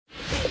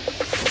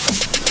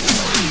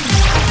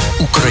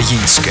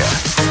Українське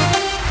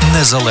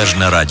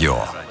незалежне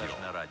радіо.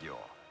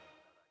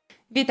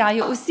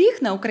 Вітаю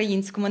усіх на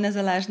Українському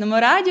незалежному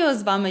радіо.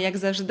 З вами, як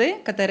завжди,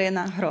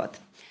 Катерина Грот.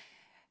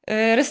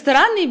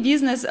 Ресторанний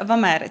бізнес в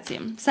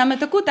Америці. Саме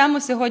таку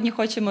тему сьогодні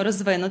хочемо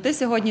розвинути.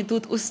 Сьогодні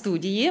тут у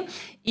студії.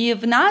 І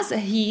в нас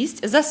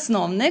гість,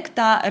 засновник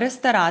та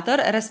ресторатор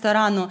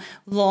ресторану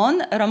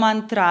 «Лон»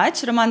 Роман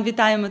Трач. Роман,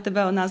 вітаємо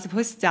тебе у нас в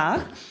гостях.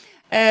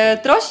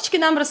 Трошечки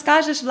нам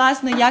розкажеш,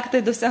 власне, як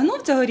ти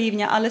досягнув цього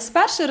рівня, але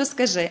спершу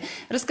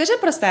розкажи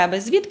про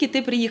себе, звідки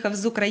ти приїхав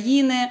з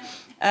України,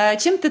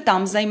 чим ти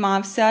там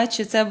займався,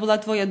 чи це була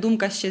твоя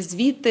думка ще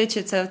звідти,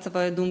 чи це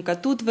твоя думка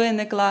тут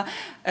виникла,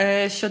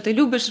 що ти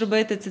любиш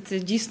робити, це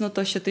дійсно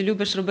то, що ти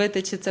любиш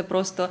робити, чи це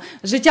просто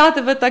життя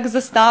тебе так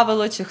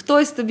заставило, чи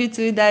хтось тобі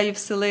цю ідею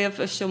вселив,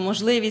 що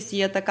можливість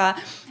є така.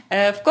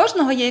 В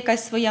кожного є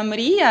якась своя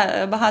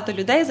мрія, багато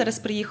людей зараз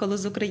приїхало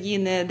з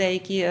України,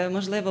 деякі,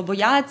 можливо,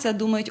 бояться,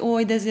 думають,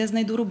 ой, десь я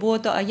знайду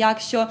роботу, а як,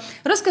 що.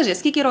 Розкажи,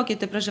 скільки років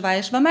ти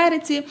проживаєш в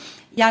Америці,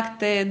 як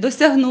ти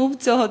досягнув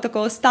цього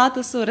такого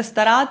статусу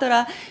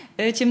ресторатора,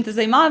 чим ти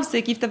займався,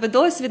 який в тебе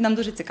досвід, нам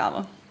дуже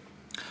цікаво.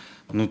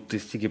 Ну, ти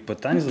стільки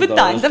питань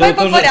задала. Давай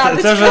по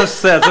порядку. Це вже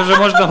все, це вже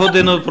можна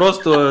годину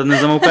просто, не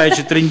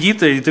замовкаючи,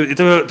 трендіти, і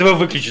тебе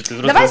виключити.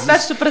 Давай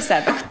спершу про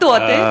себе. Хто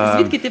ти,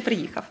 звідки ти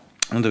приїхав?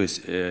 Ну,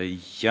 дивись,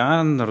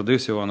 я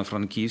народився в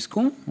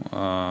Івано-Франківську,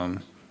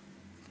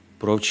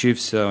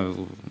 провчився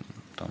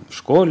там, в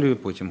школі,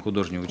 потім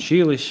художнє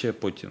училище,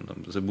 потім, там,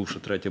 забувши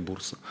третя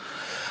бурса,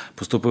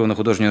 поступив на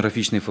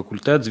художньо-графічний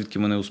факультет, звідки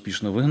мене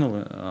успішно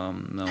вигнали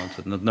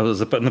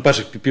на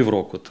перших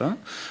півроку.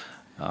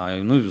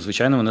 Ну,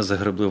 звичайно, мене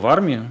загребли в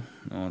армію.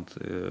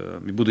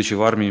 І будучи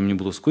в армії, мені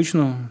було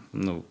скучно,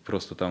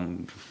 просто там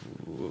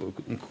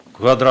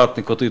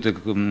квадратний котити,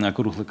 а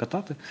круглий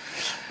катати.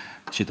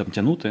 Чи там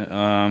тягнути.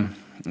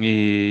 І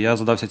я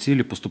задався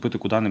цілі поступити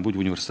куди-небудь в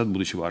університет,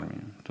 будучи в армії.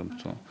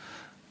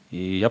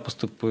 І я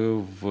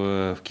поступив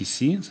в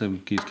КІСі, це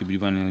Київський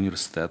будівельний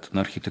університет,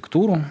 на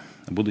архітектуру,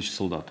 будучи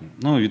солдатом.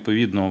 Ну,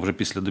 відповідно, вже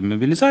після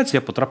демобілізації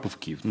я потрапив в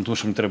Київ. Тому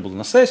що мені треба було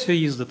на сесію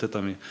їздити.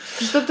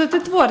 Тобто ти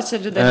творча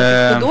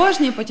людина,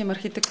 художній, потім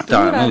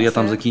архітектура. Так, я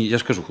там я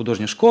ж кажу,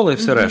 художня школа і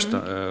все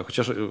решта.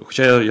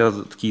 Хоча я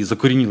такий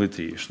закорінілий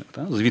трієшник.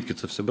 Звідки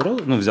це все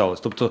взялось?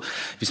 Тобто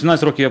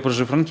 18 років я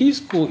прожив в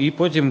Франківську і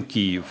потім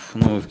Київ.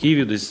 В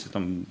Києві десь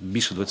там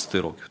більше 20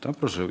 років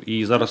прожив.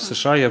 І зараз в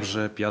США я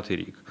вже 5-й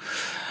рік.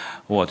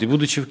 І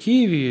будучи в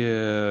Києві,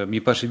 мій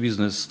перший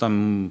бізнес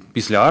там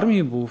після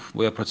армії був,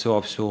 бо я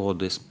працював всього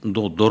десь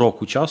до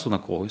року часу на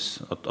когось,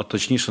 а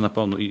точніше,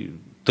 напевно, і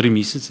 3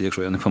 місяці,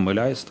 якщо я не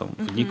помиляюсь, там,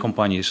 в одній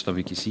компанії, чи там в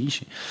якійсь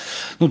іншій.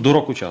 До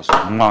року часу,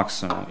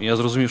 максимум. І я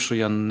зрозумів, що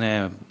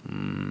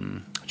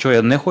чого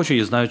я не хочу,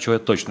 і знаю, чого я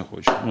точно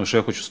хочу. Що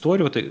я хочу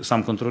створювати,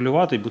 сам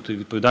контролювати і бути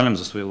відповідальним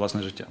за своє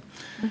власне життя.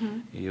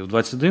 І в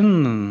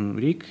 21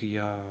 рік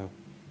я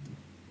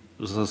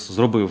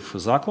зробив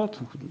заклад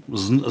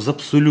з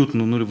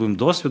абсолютно нульовим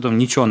досвідом,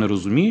 нічого не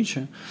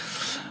розуміючи.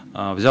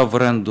 Взяв в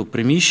оренду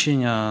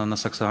приміщення на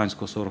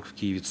Саксаганського 40 в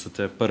Києві,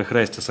 це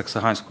перехрестя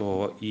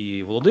Саксаганського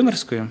і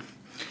Володимирської.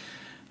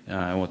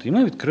 І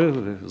ми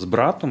відкрили з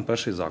братом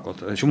перший заклад.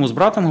 Чому з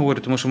братом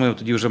говорю? Тому що ми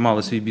тоді вже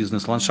мали свій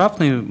бізнес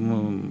ландшафтний.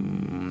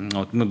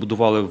 Ми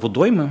будували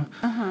водойми,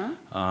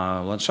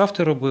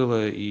 ландшафти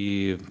робили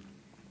і...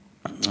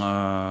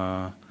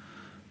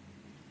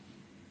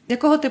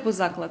 Якого типу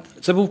заклад?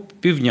 Це був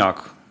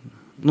півняк.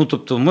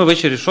 Тобто ми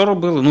ввечері що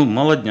робили?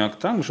 Молодняк,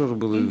 ми що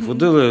робили?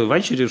 Ходили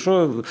ввечері,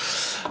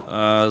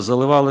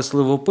 заливали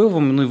сливо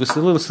пивом, і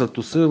веселилися,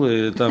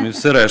 тусили, і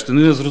все решта.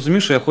 Я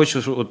зрозумів, що я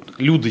хочу, що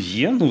люди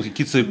є,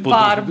 які це,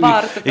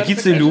 які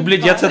це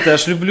люблять, я це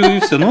теж люблю, і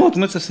все.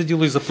 Ми це все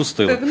діло і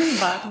запустили. Пивний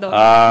бар,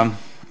 добре.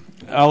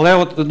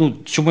 Але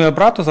чому я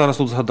брата зараз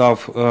тут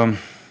згадав?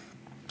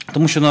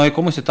 Тому що на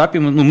якомусь етапі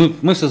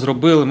ми все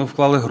зробили, ми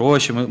вклали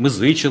гроші, ми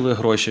зичили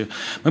гроші.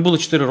 Ми були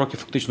 4 роки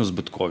фактично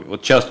збиткові.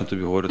 Чесно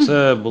тобі говорю,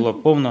 це була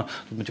повна...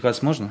 Тут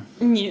матюкатися можна?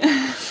 Ні.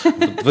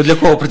 Ви для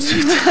кого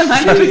працюєте?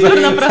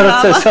 Культурна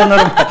програма. Це все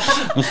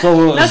нормально.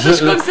 Слово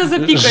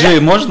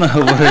 «жи» можна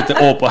говорити?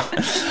 Опа.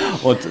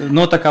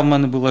 Така в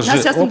мене була «жи».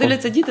 Нас часто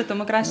дивляться діти,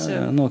 тому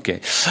краще...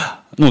 Окей.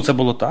 Це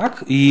було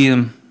так. І...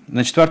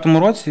 На 4-му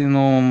році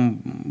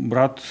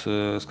брат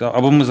сказав,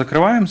 або ми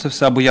закриваємо це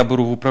все, або я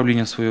беру в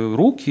управління свої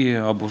руки,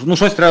 або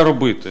щось треба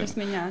робити. Щось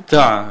міняти.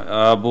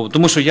 Так,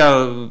 тому що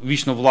я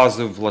вічно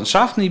влазив в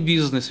ландшафтний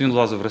бізнес, він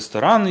влазив в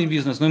ресторанний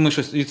бізнес,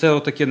 і це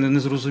таке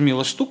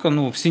незрозуміла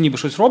штука, всі ніби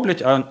щось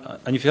роблять,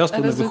 а ніфіга з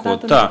того не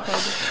виходить.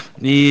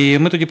 І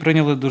ми тоді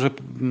прийняли дуже,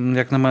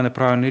 як на мене,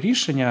 правильне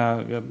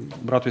рішення. Я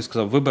братові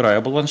сказав, вибирай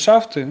або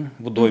ландшафти,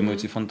 водойми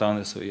ці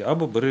фонтани свої,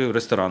 або бери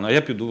ресторан, а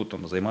я піду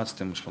займатися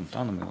тими ж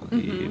фонтанами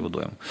і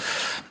водойми.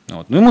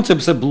 Йому це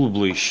все було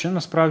ближче,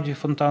 насправді,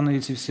 фонтани і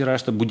ці всі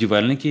решта,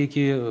 будівельники,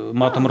 які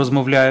матом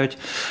розмовляють.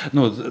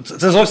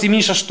 Це зовсім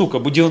інша штука.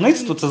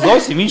 Будівництво – це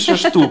зовсім інша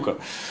штука.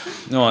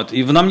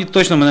 І вона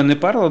точно мене не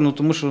перла,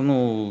 тому що,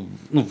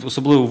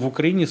 особливо в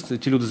Україні,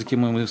 ті люди, з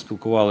якими ми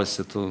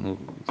спілкувалися, то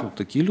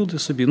такі люди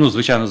собі. ну,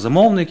 звичайно,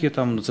 замовники,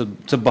 там,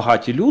 це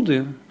багаті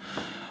люди.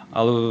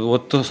 Але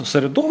от то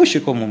середовище,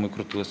 якому ми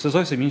крутилися, це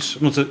зовсім інше.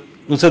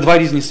 Це два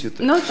різні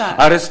світи. Ну, так.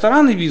 А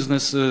ресторанний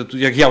бізнес,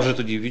 як я вже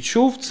тоді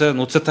відчув, це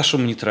те, що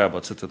мені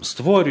треба. Це ти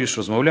створюєш,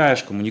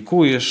 розмовляєш,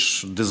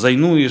 комунікуєш,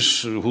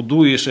 дизайнуєш,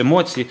 годуєш,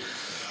 емоції.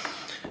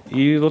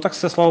 І отак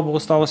все, слава Богу,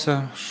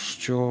 сталося,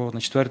 що на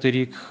 4-й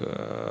рік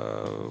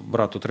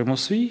брат отримав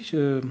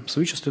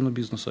свою частину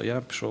бізнесу, а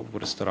я пішов в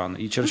ресторан.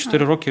 І через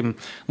 4 роки,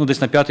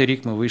 десь на 5-й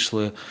рік ми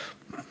вийшли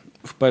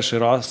в перший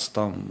раз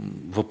там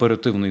в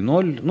оперативний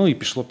ноль, і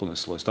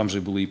пішло-понеслось. Там вже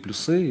були і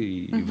плюси,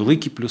 і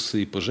великі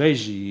плюси, і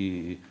пожежі,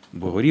 і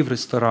горів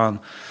ресторан.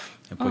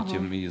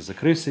 Потім і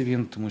закрився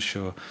він, тому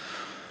що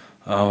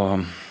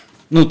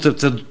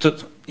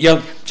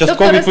я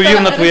частково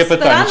відповів на твоє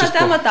питання. Ресторанна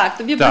тема так,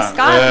 тобі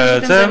близька, ти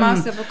тим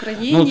займався в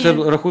Україні. Це,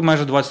 рахуй,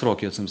 майже 20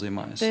 років я цим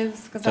займаюся. Ти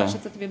сказав, що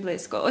це тобі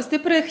близько. Ось ти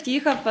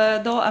приїхав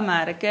до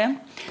Америки.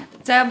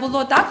 Це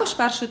було також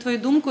першою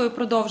твоєю думкою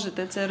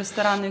продовжити цю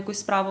ресторанну якусь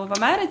справу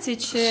в Америці?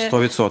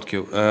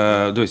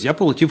 100%. Дивись, я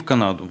полетів в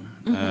Канаду.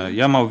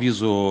 Я мав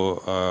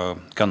візу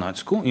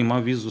канадську і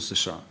мав візу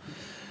США.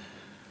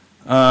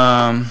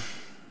 А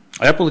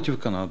я полетів в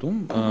Канаду.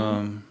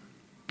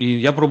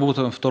 І я пробув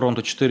в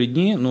Торонто 4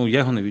 дні, я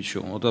його не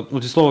відчув.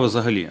 Зі слова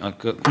взагалі.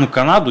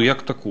 Канаду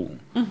як таку.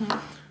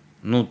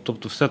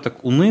 Тобто все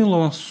так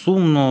унило,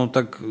 сумно,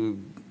 так,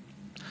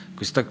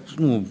 якось так,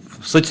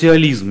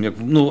 соціалізм.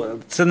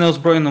 Це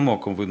неозброєним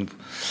оком видно.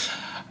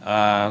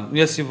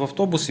 Я сів в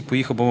автобус і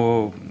поїхав,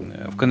 бо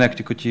в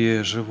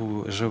Коннектикуті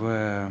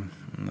живе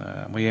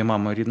моєї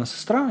мами рідна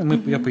сестра,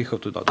 і я поїхав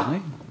туди до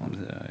неї.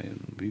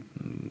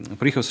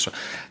 Приїхав в США.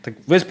 Так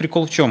весь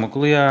прикол в чому?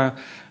 Коли я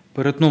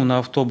перетнув на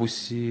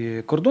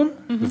автобусі кордон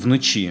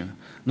вночі,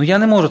 я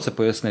не можу це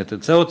пояснити.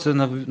 Це оце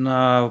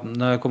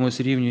на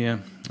якомусь рівні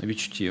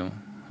відчуттів.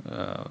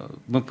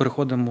 Ми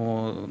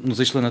переходимо,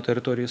 зайшли на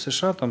територію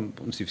США, там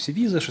всі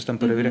візи, щось там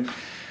перевіряють.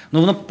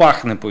 Воно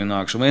пахне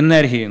по-інакшому,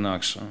 енергія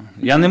інакша.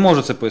 Я не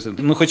можу це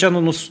пояснити. Хоча,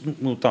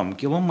 там,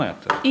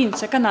 кілометр.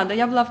 Інша, Канада.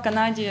 Я була в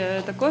Канаді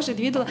також,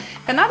 відвідала.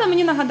 Канада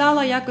мені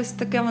нагадала якось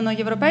таке воно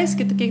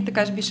європейське, таке, як ти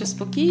кажеш, більше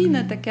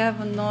спокійне, таке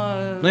воно...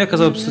 Я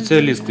казав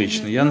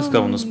соціалістичне, я не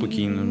сказав воно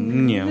спокійне.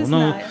 Ні,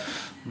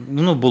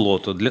 воно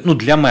болото.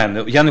 Для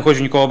мене. Я не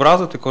хочу нікого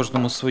образити,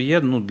 кожному своє,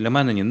 для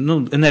мене ні.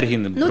 Енергії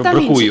не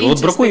бракує.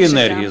 От бракує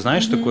енергії,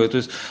 знаєш, такої.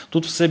 Тобто,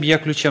 тут все б'є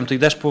ключем, ти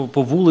йдеш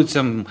по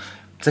вулицям,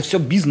 це все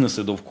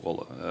бізнеси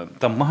довкола.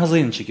 Там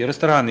магазинчики,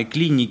 ресторани,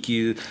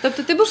 клініки.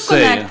 Тобто ти був в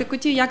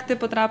Коннектикуті, як ти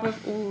потрапив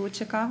у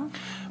Чикаго?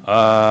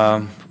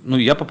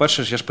 Я,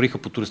 по-перше, я ж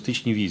приїхав по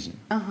туристичній візі.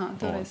 Ага,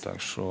 турист.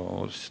 Так що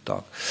ось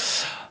так.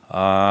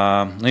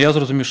 Я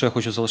зрозумів, що я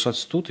хочу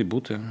залишатися тут і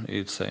бути.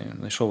 І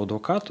знайшов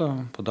адвоката,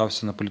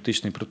 подався на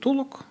політичний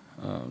притулок.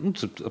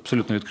 Це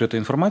абсолютно відкрита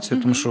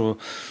інформація, тому що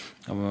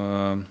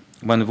в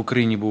мене в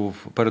Україні був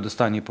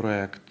передостанній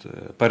проєкт,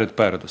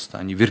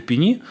 передостанній в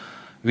Ірпіні.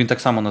 Він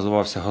так само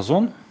називався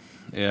 «Газон».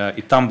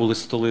 І там були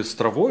столи з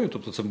травою,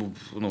 тобто це був...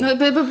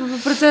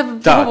 Про це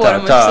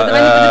поговоримо.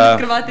 Давай не будемо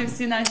відкривати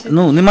всі наші...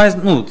 Немає,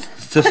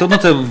 це все одно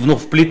це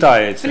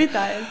вплітається.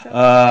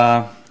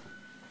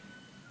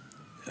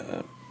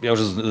 Я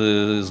вже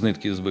з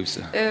нитки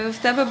збився. В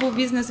тебе був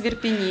бізнес в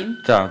Ірпіні.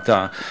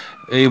 Так.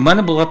 І в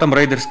мене була там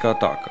рейдерська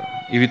атака.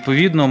 І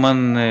відповідно, у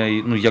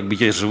мене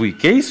є живий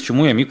кейс,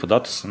 чому я міг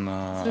податися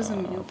на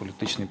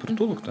політичний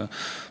притулок.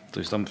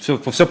 Тобто там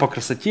все по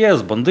красоті,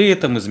 з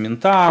бандитами, з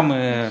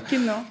ментами.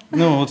 Кіно.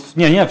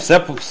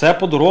 Все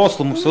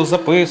по-дорослому, все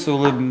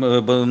записували,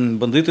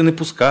 бандити не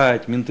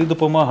пускають, менти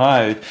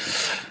допомагають.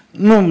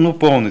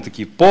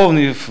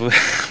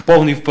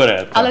 Повний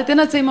вперед. Але ти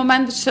на цей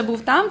момент ще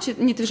був там, чи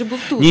ні, ти вже був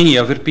тут? Ні,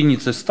 я в Ірпіні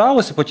це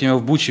сталося, потім я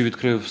в Бучі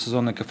відкрив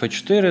сезонне кафе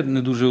 4,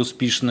 не дуже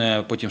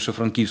успішне, потім ще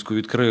Франківську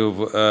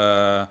відкрив,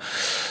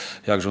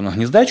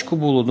 Гніздечко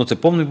було, це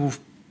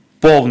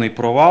повний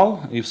провал,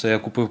 і все, я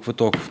купив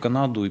квиток в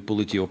Канаду і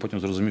полетів, а потім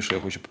зрозумів, що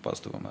я хочу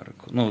попасти в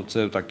Америку.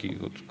 Це такий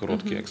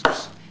короткий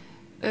екскурс.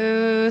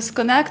 З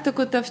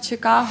Коннектикута в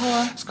Чикаго?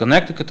 З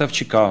Коннектикута в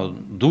Чикаго.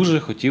 Дуже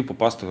хотів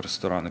попасти в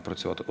ресторани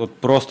працювати.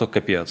 Просто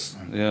капець.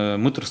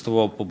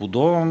 Митрствував по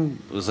будовам.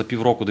 За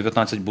півроку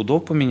 19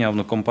 будов поміняв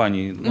на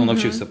компанії.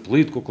 Навчився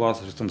плитку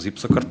класти, з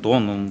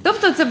гіпсокартоном.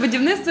 Тобто це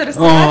будівництво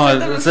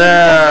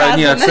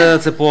реставрація?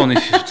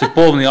 Це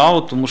повний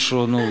аут, тому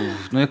що,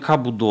 яка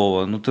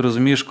будова? Ти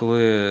розумієш,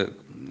 коли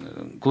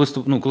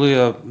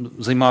я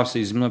займався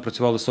і зі мною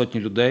працювали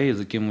сотні людей з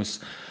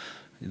якимось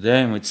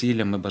ідеями,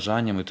 цілями,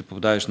 бажаннями, ти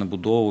попадаєш на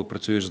будову,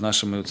 працюєш з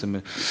нашими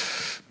цими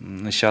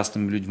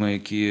нещасними людьми,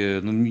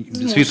 які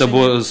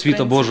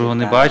світа Божого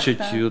не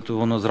бачать, і от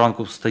воно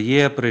зранку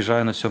встає,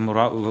 приїжджає на 7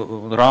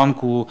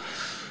 ранку,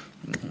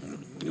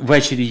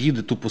 ввечері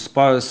їде, тупо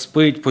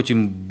спить,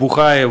 потім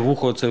бухає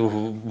вухо, це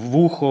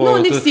вухо.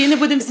 Не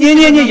будемо всі.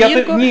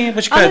 Ні,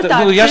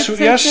 почекайте.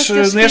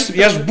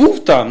 Я ж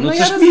був там,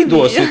 це ж мій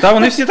досвід.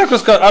 Вони всі так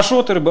розказують, а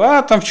що ти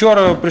робив? Там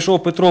вчора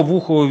прийшов Петро,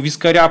 вухо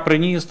віскаря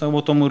приніс,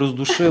 там ми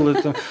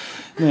роздушили.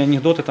 Ну,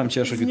 анекдоти там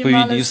чешуть Знімали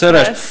відповідні, і все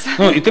стрес. решта.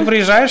 Ну, і ти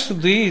приїжджаєш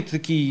сюди, і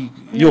такий,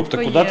 йопта,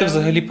 куди ти твоє.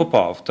 взагалі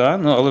попав? Та?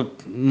 Ну,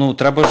 але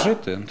треба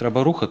жити,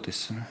 треба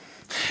рухатися.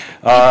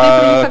 Ти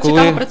приїхав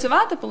Чикаго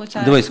працювати, виходить?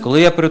 Дивись,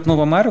 коли я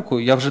перетнув Америку,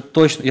 я вже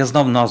точно, я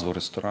знав назву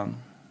ресторану.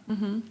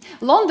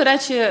 Лон, до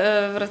речі,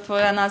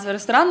 твоя назва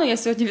ресторану, я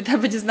сьогодні від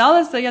тебе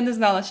дізналася, я не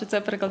знала, що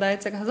це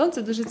перекладається як газон,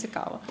 це дуже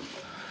цікаво.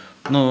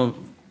 Ну,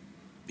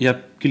 я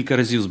кілька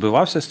разів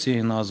збивався з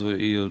цієї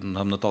назви, і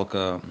нам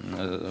Наталка,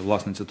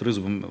 власниця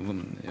туризму,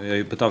 я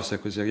її питався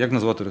якось, як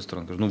назвати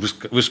ресторан. Кажу, ну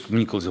ви ж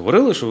мені колись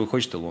говорили, що ви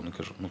хочете Лон. Я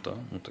кажу, ну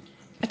так.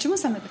 А чому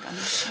саме така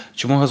назва?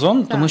 Чому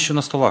газон? Тому що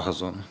на столах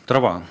газон.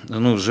 Трава.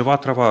 Ну, жива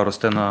трава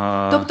росте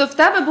на... Тобто в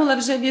тебе була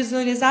вже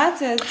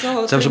візуалізація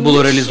цього Це вже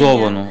було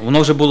реалізовано.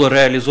 Воно вже було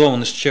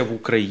реалізовано ще в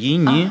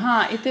Україні.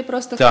 Ага, і ти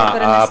просто хотів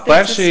перенести А це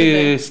перший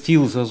сюди.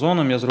 стіл з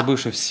газоном я зробив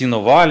ще в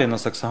Сіновалі на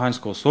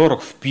Саксаганського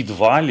 40, в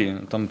підвалі.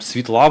 Там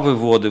світла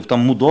виводив, там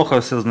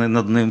мудохався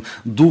над ним,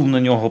 дув на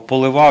нього,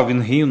 поливав,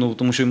 він гинув,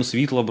 тому що йому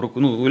світла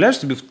бракує. Ну, уявляєш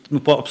собі,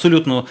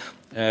 абсолютно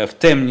в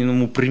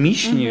темному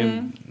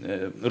приміщенні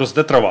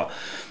росте трава.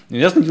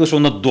 Ясне діло, що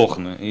вона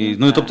дохне. І,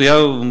 тобто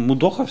я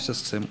мудохався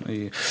з цим.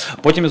 І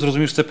потім я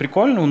зрозумів, що це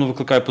прикольно, воно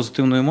викликає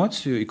позитивну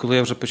емоцію. І коли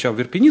я вже почав в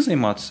Ірпіні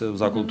займатися в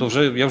закладу,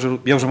 то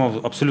я вже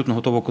мав абсолютно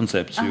готову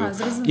концепцію.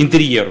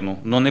 Інтер'єрну,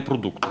 але не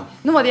продукту.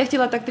 Ну от я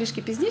хотіла так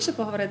трішки пізніше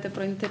поговорити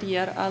про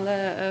інтер'єр,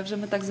 але вже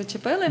ми так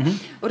зачепили.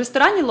 У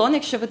ресторані Лон,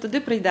 якщо ви туди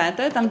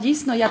прийдете, там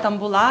дійсно я там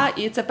була,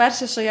 і це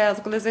перше, що я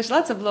коли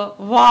зайшла, це було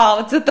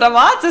вау, це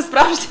трава, це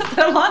справжня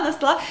трава на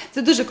столах.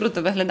 Це дуже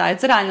круто виглядає.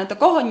 Це реально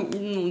такого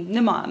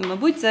нема.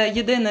 Мабуть, це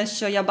єдине,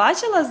 що я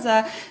бачила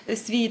за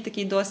свій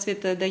такий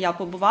досвід, де я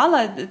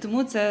побувала,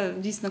 тому це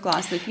дійсно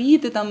класно.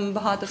 Квіти, там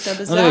багато в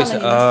тебе зелені,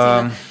 настільки.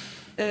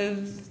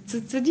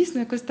 Це дійсно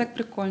якось так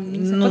прикольно.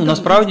 Ну,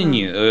 насправді ні.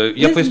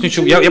 Я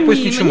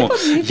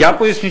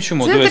поясню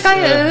чому. Це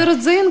така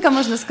родзинка,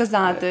 можна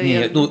сказати.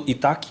 Ні, ну і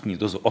так, і ні.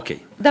 Окей.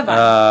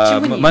 Давай,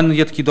 чому ні? У мене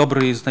є такий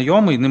добрий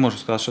знайомий, не можу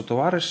сказати, що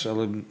товариш,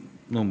 але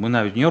ми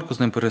навіть в Нью-Йорку з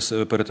ним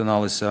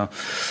перетиналися.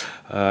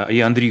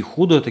 Є Андрій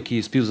Худо,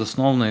 такий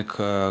співзасновник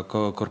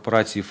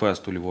корпорації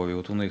Фест у Львові.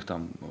 От у них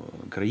там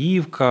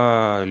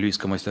Краївка,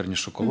 Львівська майстерня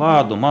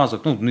шоколаду,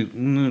 мазок.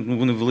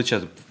 Вони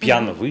величезні,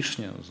 п'яна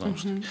вишня,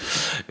 завжди.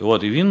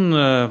 І він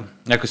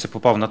якось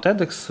попав на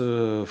TEDx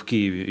в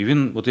Києві. І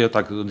він, от я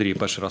так Андрій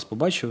перший раз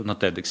побачив на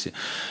TEDx.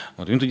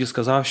 Він тоді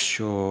сказав,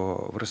 що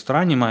в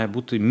ресторані має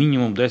бути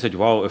мінімум 10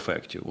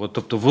 вау-ефектів.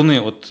 Тобто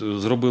вони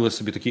зробили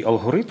собі такий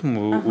алгоритм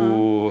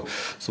у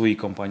своїй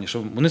компанії,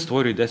 що вони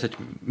створюють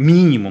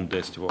мінімум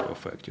 10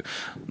 вау-ефектів.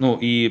 Ну,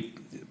 і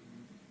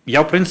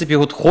я, в принципі,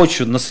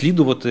 хочу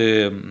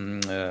наслідувати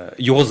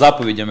його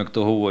заповідям, як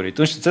то говорять.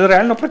 Тому що це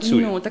реально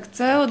працює. Ну, так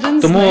це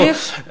один з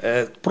них.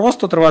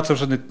 Просто трава це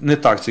вже не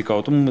так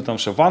цікаво. Тому ми там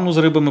ще ванну з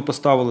рибами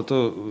поставили.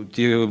 То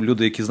ті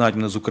люди, які знають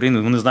мене з України,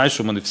 вони знають,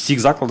 що в мене в всіх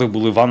закладах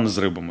були ванни з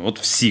рибами. От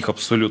всіх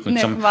абсолютно.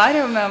 Не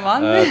акваріуми, а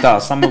ванни?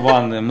 Так, саме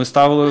ванни. Ми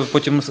ставили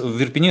потім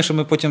в Ірпіні,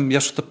 я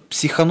щось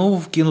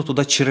психанув, кинув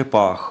туди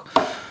черепах.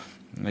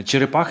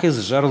 Черепахи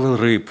зжерли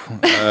риб.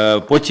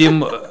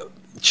 Потім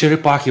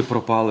черепахи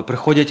пропали.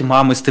 Приходять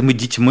мами з тими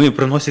дітьми,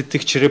 приносять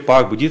тих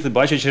черепах, бо діти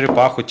бачать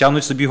черепаху,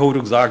 тягнуть собі його в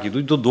рюкзак,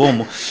 йдуть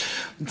додому.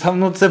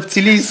 Там, це в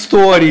цілій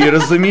історії,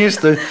 розумієш?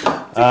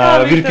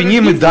 В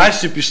Ірпіні ми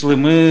далі пішли.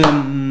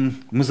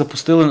 Ми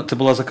запустили, це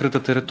була закрита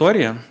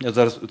територія.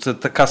 Це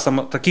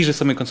такий же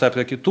самий концепт,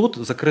 як і тут,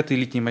 закритий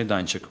літній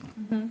майданчик.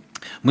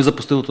 Ми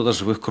запустили туди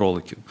живих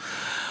кроликів.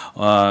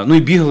 І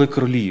бігали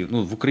кролі.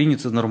 В Україні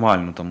це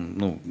нормально.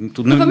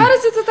 В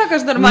Америці це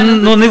також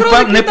нормально.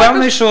 Не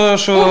певний, що...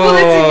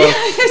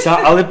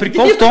 Але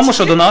прикол в тому,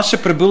 що до нас ще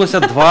прибилося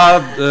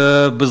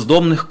 2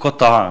 бездомних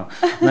кота.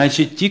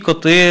 Значить, ті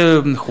коти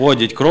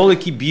ходять,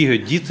 кролики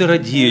бігають, діти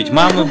радіють,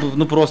 мами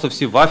просто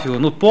всі в афі,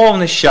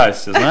 повне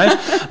щастя, знаєш.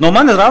 У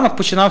мене ранок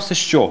починався з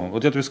чого?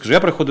 От я тобі скажу, я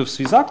приходив в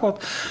свій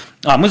заклад,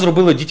 ми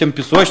зробили дітям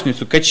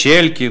пісочницю,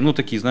 качельки,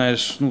 такі,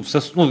 знаєш,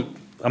 все...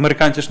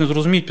 Американці ж не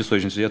зрозуміють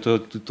пісочницю, я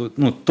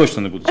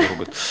точно не буду це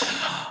робити.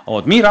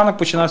 Мій ранок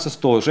починався з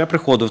того, що я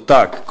приходив,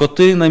 так,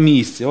 коти на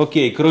місці,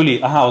 окей,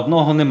 кролі,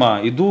 одного нема.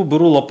 Іду,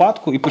 беру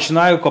лопатку і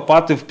починаю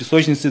копати в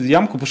пісочниці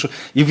ямку,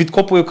 і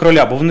відкопую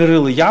кроля, бо вони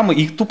рили ями і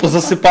їх тупо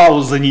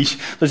засипало за ніч.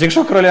 Тобто,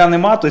 якщо кроля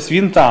нема, то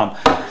він там.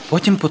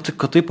 Потім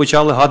коти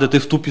почали гадати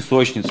в ту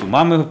пісочницю,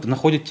 мами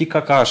знаходять ті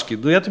какашки.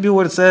 Я тобі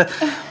говорю, це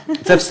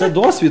все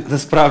досвід,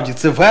 насправді,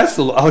 це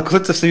весело, але коли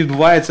це все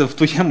відбувається в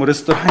твоєму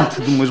ресторані,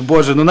 ти думаєш,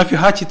 боже,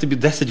 нафіга тобі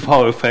 10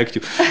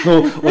 вау-ефектів.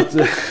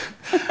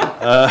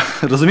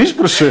 Розумієш,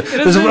 про що?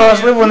 Це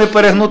важливо не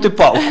перегнути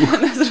палку.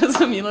 Не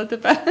зрозуміло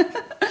тепер.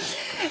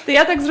 То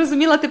я так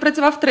зрозуміла, ти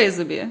працював в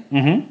Тризубі.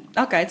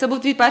 Окей, це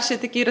був твій перший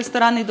такий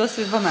ресторанний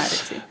досвід в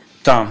Америці.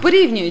 Так.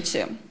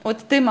 Порівнюючи,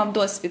 ти мав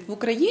досвід в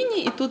Україні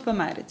і тут в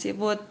Америці.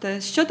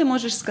 Що ти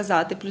можеш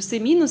сказати?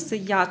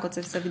 Плюси-мінуси, як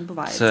оце все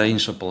відбувається? Це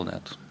інша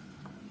планета.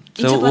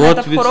 Інша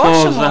планета в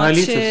хорошому,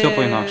 взагалі це все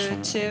по-інакшому.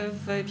 Чи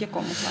в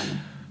якому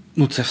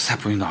плані? Це все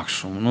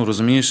по-інакшому.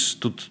 Розумієш,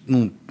 тут...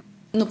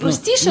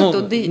 простіше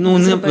туди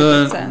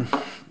зробити це.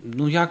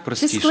 Ну, як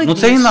простіше? складніше?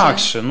 Ну, це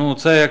інакше. Ну,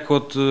 це як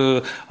от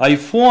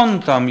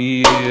iPhone там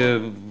і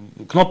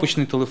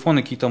кнопочний телефон,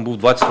 який там був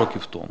 20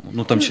 років тому.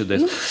 Ну, там ще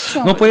десь.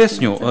 Ну,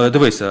 поясню.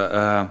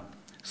 Дивися,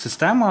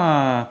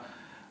 система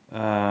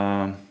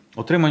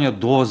отримання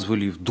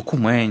дозволів,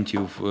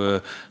 документів,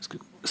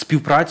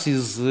 співпраці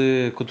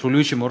з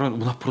контролюючим органом,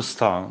 вона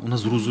проста, вона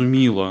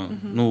зрозуміла.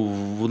 Ну,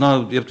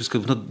 вона, я б тобі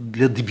сказав, вона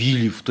для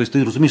дебілів. Тобто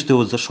ти розумієш, ти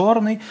от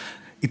зашорений,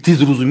 і ти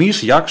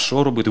зрозумієш, як,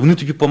 що робити. Вони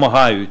тобі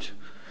допомагають.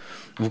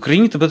 В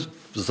Україні тебе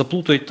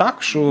заплутають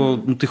так, що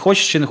ну, ти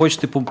хочеш чи не хочеш,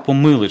 ти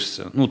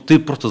помилишся. Ну, ти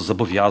просто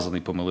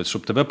зобов'язаний помилитися,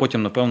 щоб тебе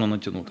потім, напевно,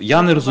 натягнути.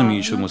 Я не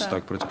розумію, чому це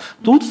так працює.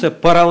 Тут це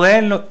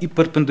паралельно і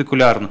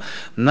перпендикулярно.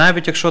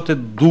 Навіть якщо ти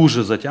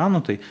дуже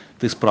затягнутий,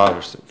 ти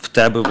справишся, в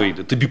тебе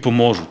вийде, тобі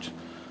поможуть.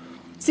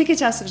 Скільки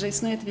часу вже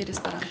існує твій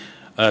ресторан?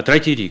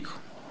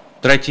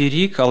 Третій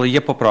рік, але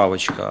є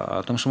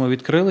поправочка, тому що ми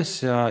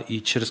відкрилися і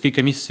через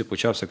кілька місяців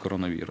почався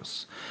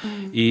коронавірус.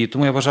 І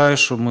тому я вважаю,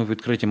 що ми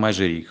відкриті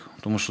майже рік.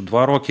 Тому що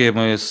 2 роки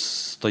ми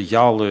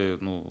стояли,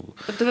 ну...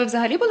 Тобто ви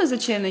взагалі були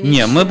зачинені?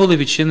 Ні, ми були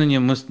відчинені,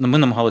 ми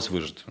намагалися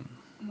вижити.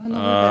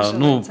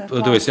 Ну,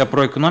 дивись, я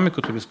про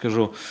економіку тобі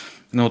скажу.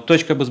 Ну,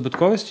 точка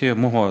беззбитковості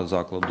мого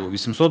закладу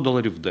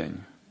 $800 в день.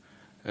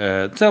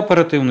 Це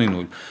оперативний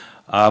нуль.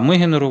 А ми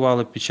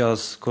генерували під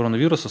час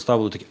коронавірусу,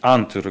 ставили такі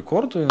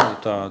антирекорди,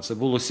 та це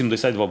було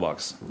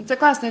 $72. Це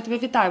класно, я тебе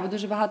вітаю, бо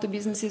дуже багато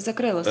бізнесів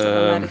закрилося в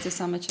Америці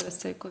саме через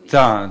цей ковід.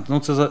 Так,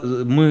 ну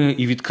ми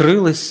і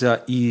відкрилися,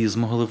 і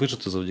змогли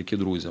вижити завдяки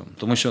друзям.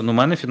 Тому що ну, в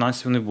мене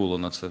фінансів не було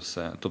на це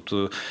все.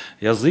 Тобто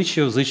я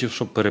зичив,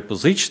 щоб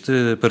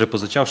перепозичити,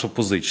 перепозичав, щоб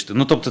позичити.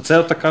 Ну, тобто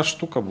це така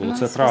штука була,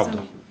 це правда.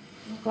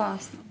 Ну,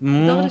 класно.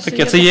 Ну, добре,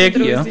 таке, це є як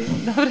є.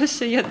 Добре,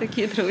 що є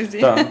такі друзі.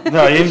 Так,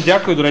 я їм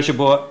дякую, до речі,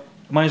 бо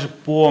майже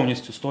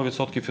повністю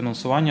 100%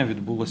 фінансування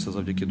відбулося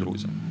завдяки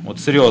друзям. От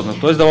серйозно,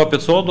 хтось давав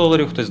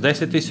 $500, хтось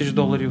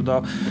 $10,000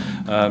 дав.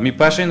 Мій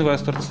перший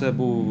інвестор це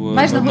був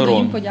Маєш Мирон. нагоду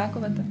їм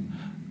подякувати?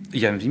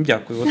 Я їм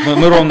дякую. От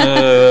Мирон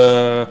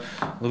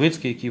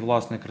Левицький, який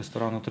власник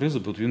ресторану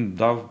 «Тризуб», от він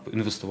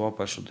інвестував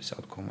першу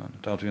десятку в мене.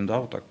 Та от він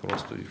дав так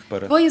просто і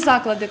вперед. Твої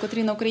заклади,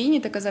 котрі на Україні,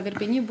 ти казав,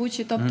 Ірпені,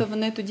 Бучі, тобто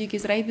вони тоді,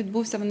 якийсь рейд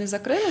відбувся, вони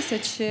закрилися,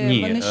 чи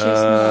вони ще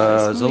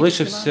існували?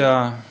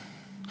 Залишився...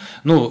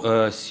 Ну,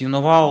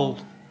 Сіновал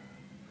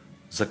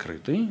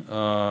закритий.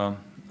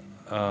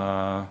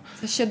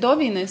 Це ще до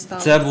війни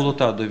сталося? Це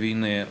було до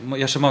війни.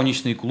 Я ще мав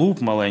нічний клуб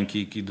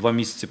маленький, який 2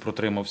 місяці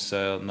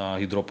протримався на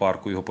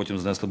гідропарку, його потім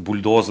знесли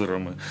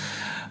бульдозерами.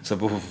 Це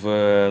був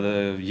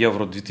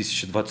Євро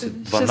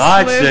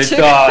 2012.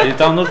 І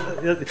там, ну,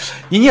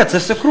 ні, це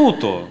все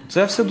круто.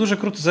 Це все дуже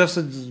круто,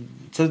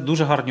 це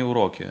дуже гарні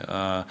уроки.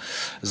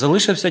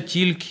 Залишився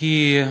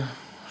тільки...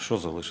 Що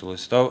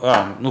залишилось?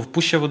 В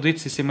Пуща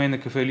Водиці сімейне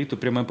кафе «Еліту»,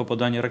 пряме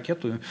попадання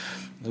ракетою.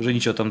 Вже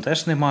нічого там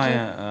теж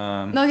немає.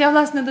 Ну, я,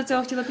 власне, до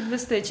цього хотіла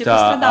підвести. Чи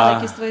пострадали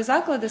якісь твої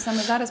заклади саме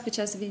зараз під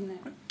час війни?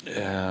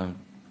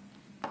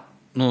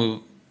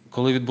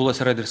 Коли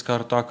відбулася рейдерська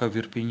атака в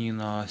Ірпені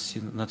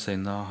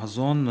на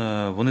газон,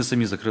 вони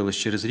самі закрились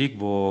через рік,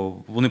 бо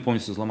вони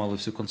повністю зламали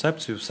всю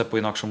концепцію, все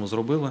по-інакшому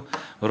зробили,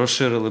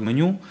 розширили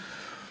меню.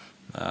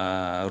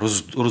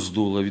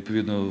 Роздуло,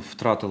 відповідно,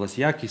 втратилась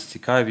якість,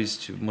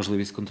 цікавість,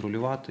 можливість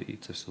контролювати, і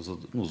це все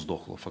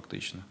здохло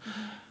фактично.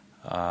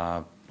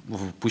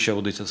 В Пуща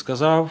Водиця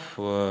сказав,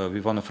 в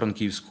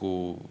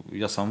Івано-Франківську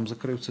я сам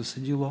закрив це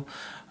все діло,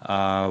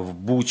 в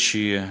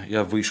Бучі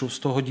я вийшов з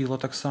того діла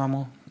так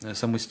само,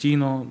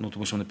 самостійно,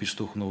 тому що мене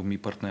підштовхнув мій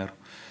партнер.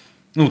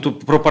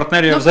 Про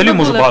партнерів я взагалі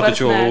можу багато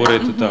чого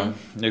говорити. Так.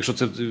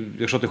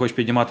 Якщо ти хочеш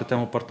піднімати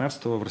тему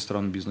партнерства в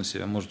ресторанному бізнесі,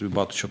 я можу тобі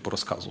багато чого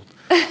порозказувати.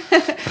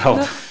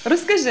 Правда.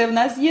 Розкажи, в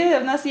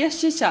нас є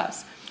ще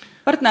час.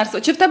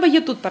 Партнерство. Чи в тебе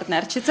є тут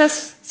партнер? Чи це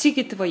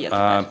тільки твоє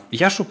тепер?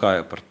 Я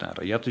шукаю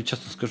партнера. Я тобі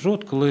чесно скажу,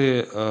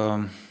 коли...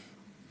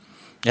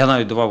 Я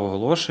навіть давав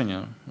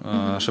оголошення,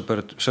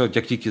 ще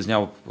як тільки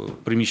зняв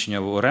приміщення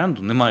в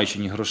оренду, не маючи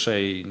ні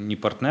грошей, ні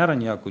партнера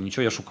ніякого,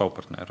 нічого, я шукав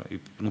партнера.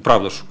 І,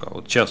 правда шукав,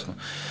 от чесно.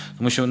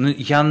 Тому що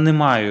я не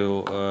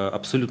маю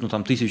абсолютно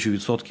там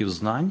 1000%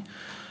 знань,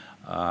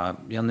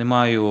 я не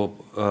маю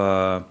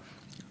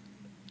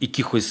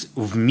якихось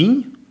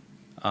вмінь,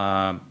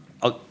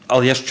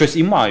 але я щось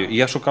і маю. І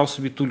я шукав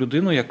собі ту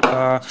людину,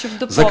 яка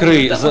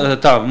закриє...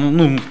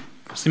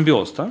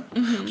 Симбіоз, так?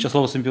 Хоча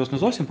слово симбіоз не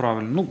зовсім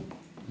правильно,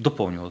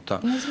 доповнювало,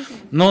 так.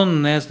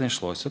 Не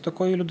знайшлося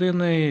такої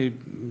людини.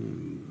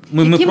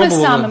 Якими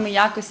самими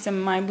якостями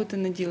має бути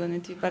наділений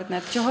твій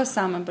партнер? Чого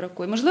саме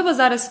бракує? Можливо,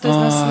 зараз хтось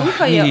нас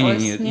слухає?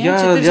 Ні.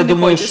 Я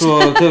думаю,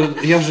 що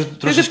я вже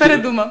трошки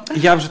передумав.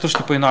 Я вже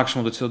трошки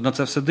по-інакшому на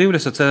це все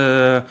дивлюся.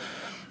 Це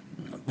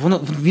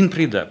Він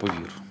прийде,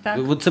 повір.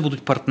 Так. Це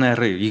будуть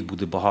партнери, їх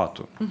буде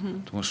багато.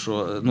 Тому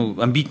що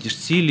амбітні ж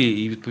цілі,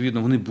 і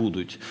відповідно вони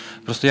будуть.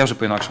 Просто я вже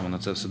по-інакшому на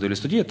це все дивлюсь.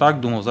 Тоді я так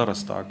думав,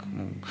 зараз так.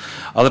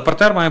 Але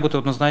партнер має бути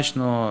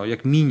однозначно,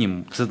 як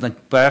мінімум, це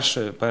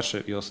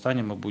перше і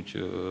останнє, мабуть,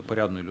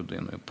 порядною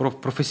людиною.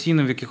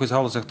 Професійним в якихось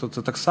галузях то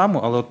це так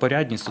само, але от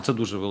порядність то це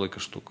дуже велика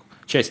штука.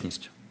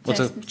 Чесність.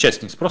 Оце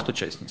чесність, просто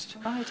чесність.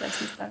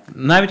 Чесність, так.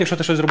 Навіть якщо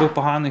ти щось зробив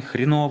погане,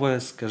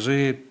 хрінове,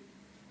 скажи.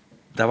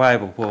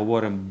 Давай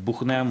поговоримо,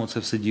 бухнемо це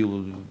все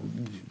діло,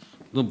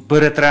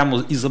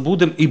 перетремо і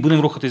забудемо, і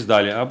будемо рухатись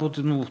далі. Або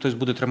хтось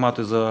буде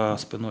тримати за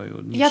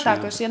спиною. Я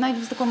також. Я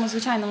навіть в такому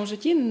звичайному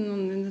житті,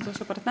 не то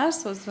що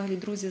партнерство, взагалі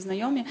друзі,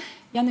 знайомі.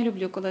 Я не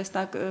люблю, коли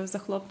так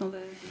захлопнули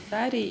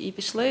двері і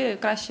пішли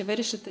краще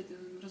вирішити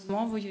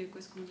розмовою,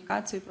 якусь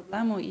комунікацією,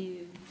 проблему і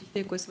дійти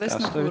якусь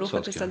висновку,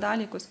 рухатися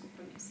далі, якусь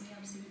компроміс. Я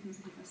абсолютно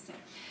згідна з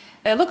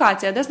цим.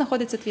 Локація, де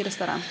знаходиться твій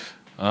ресторан?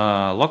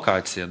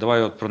 Локація.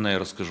 Давай от про неї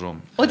розкажу.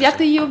 От як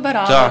ти її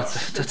обирав? Так,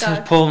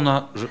 це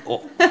повна...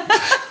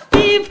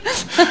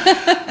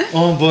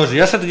 О, Боже,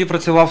 я ще тоді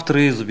працював в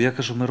Тризубі. Я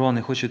кажу, Мирон,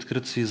 я хочу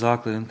відкрити свій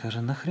заклад. Він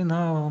каже,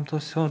 нахріна вам то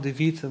все,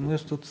 дивіться, ми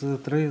ж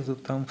тут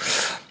Тризуб, там,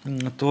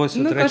 то,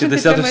 сьо, третє,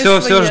 десяте,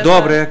 все ж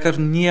добре. Я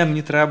кажу, ні,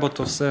 мені треба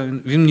то все.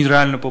 Він мені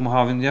реально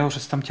допомагав. Я його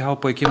щось там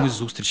тягав по якимось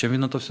зустрічам,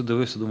 він на то все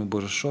дивився, думаю,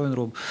 Боже, що він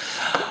робить?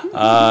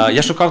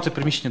 Я шукав це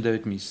приміщення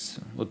 9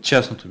 місяців. От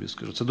чесно тобі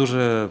скажу. Це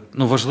дуже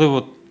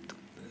важливо.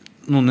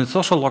 Не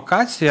то, що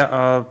локація,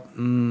 а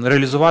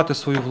реалізувати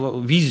свою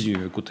візію,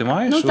 яку ти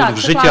маєш в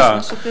життя.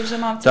 Класно, що ти вже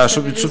мав це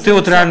щоб ти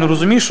от реально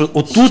розумієш, що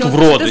отут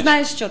вродить. Ти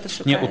знаєш, що ти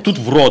шукаєш. Ні, отут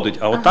вродить,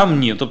 а от там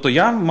ні. Тобто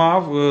я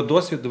мав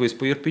досвід, дивись,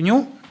 по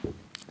Ірпіню,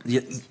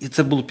 і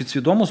це було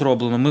підсвідомо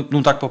зроблено.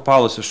 Ми так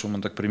попалося, що ми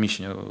так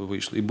приміщення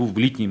вийшли. І був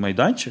літній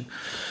майданчик,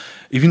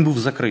 і він був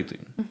закритий.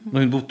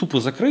 Він був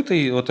тупо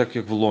закритий, отак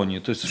як в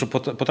лоні. Тобто, щоб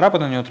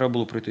потрапити на нього, треба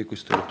було пройти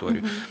якусь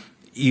територію.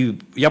 І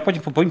я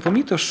потім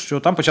помітив, що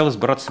там почали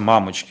збиратися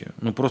мамочки.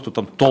 Просто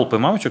там толпи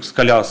мамочок з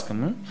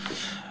колясками.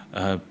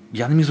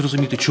 Я не міг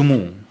зрозуміти,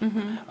 чому.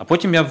 А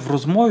потім я в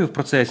розмові, в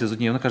процесі з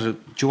однією, вона каже,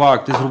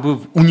 чувак, ти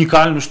зробив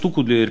унікальну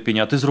штуку для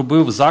Ірпеня, ти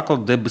зробив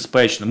заклад, де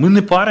безпечно. Ми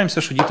не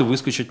паримося, що діти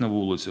вискочать на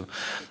вулицю.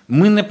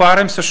 Ми не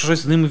паримося, що щось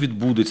з ними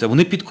відбудеться.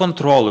 Вони під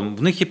контролем.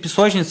 В них є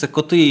пісочниця,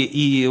 коти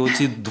і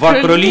оці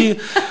два кролі,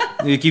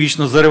 які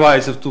вічно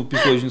зариваються в ту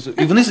пісочницю.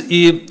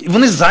 І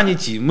вони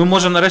зайняті. Ми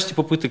можемо нарешті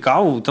попити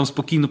каву, там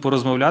спокійно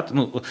порозмовляти.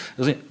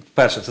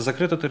 Перше, це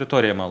закрита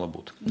територія мала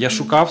бути. Я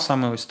шукав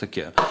саме ось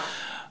таке.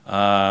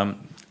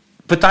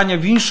 Питання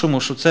в іншому,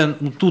 що це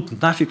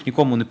тут нафіг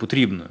нікому не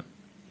потрібно.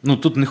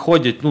 Тут не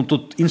ходять,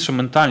 тут інша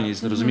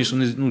ментальність, розумієш,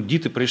 вони,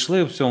 діти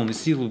прийшли, все, вони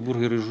сіли,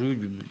 бургери жують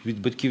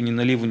від батьків ні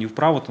наліво, ні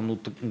вправо,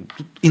 тут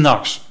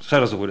інакше, ще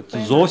раз говорю,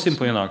 це зовсім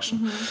по-інакше.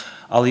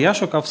 Але я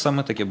шукав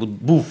саме таке, бо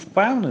був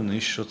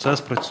впевнений, що це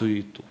спрацює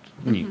і тут.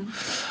 Ні.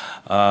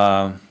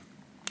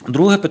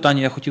 Друге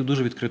питання, я хотів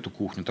дуже відкриту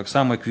кухню. Так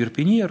само, як в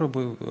Ірпені я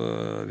робив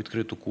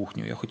відкриту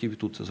кухню, я хотів і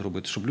тут це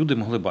зробити, щоб люди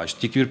могли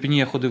бачити. Тільки в Ірпені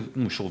я ходив,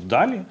 йшов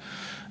далі.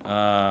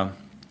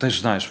 Ти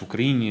ж знаєш, в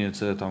Україні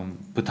це там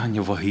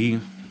питання ваги.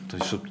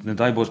 Тобто, щоб, не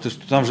дай Боже,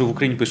 там вже в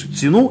Україні пишуть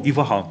ціну і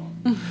вага.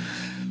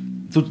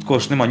 Тут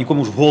також немає,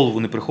 нікому ж в голову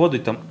не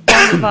приходить. Там,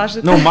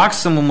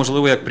 максимум,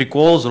 можливо, як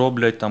прикол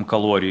зроблять там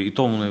калорії. І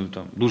то вони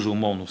там дуже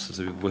умовно все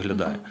це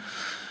виглядає.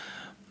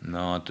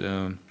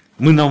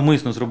 Ми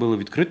навмисно зробили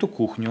відкриту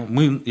кухню.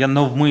 Я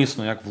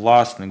навмисно, як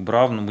власник,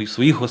 брав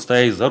своїх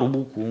гостей за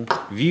руку,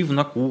 вів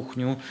на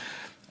кухню.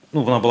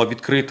 Вона була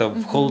відкрита.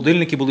 В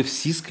холодильники були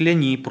всі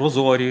скляні,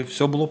 прозорі,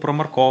 все було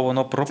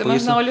промарковано, прописано.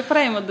 Це можна Олю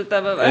Фреймонт до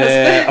тебе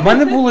вести. А в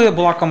мене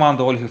була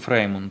команда Ольги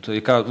Фреймонт,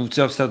 яка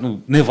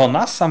не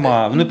вона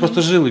сама, вони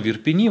просто жили в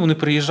Ірпені, вони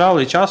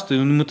приїжджали часто, і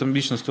ми там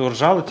вічно з того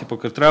ржали,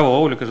 треба,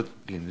 Оля каже,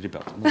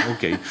 ребята,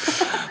 окей.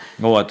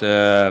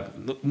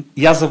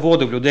 Я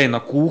заводив людей на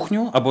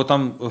кухню, або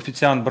там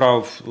офіціант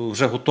брав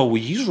вже готову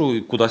їжу,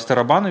 і кудись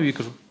тарабанив, і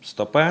кажу,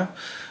 стопе.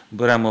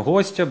 Беремо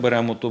гостя,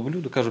 беремо то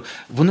блюдо. Кажу,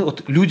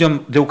 людям,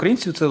 для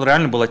українців це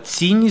реально була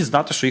цінність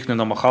знати, що їх не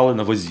намахали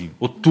на вазі.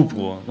 От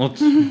тупо.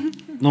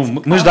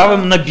 Ми ж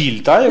давимо на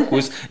біль,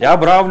 якусь. Я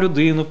брав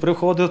людину,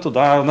 приходив туди,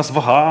 у нас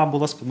вага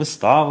була, ми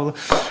ставили.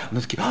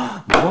 Вони такі,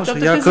 Боже,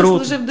 тобто як ти круто.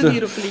 заслужив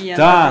довіру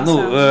клієнта.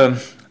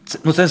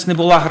 Це ж не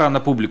була гра на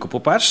публіку.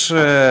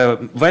 По-перше,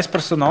 весь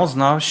персонал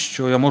знав,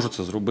 що я можу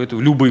це зробити в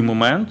будь-який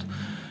момент.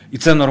 І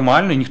це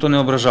нормально, і ніхто не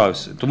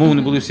ображався. Тому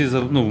вони були всі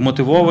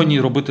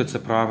вмотивовані робити це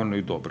правильно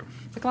і добре.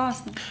 Це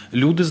класно.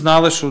 Люди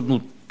знали, що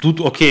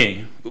тут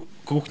окей,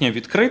 кухня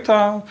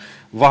відкрита,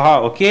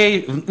 вага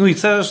окей. І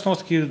це ж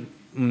таки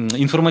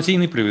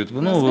інформаційний привід.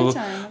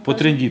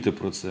 Потрендіти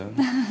про це.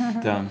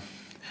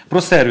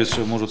 Про сервіс,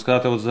 що можу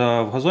сказати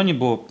в газоні,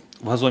 бо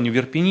в газоні в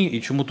Ірпені,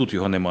 і чому тут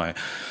його немає.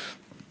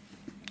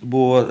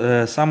 Бо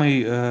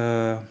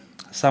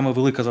саме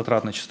велика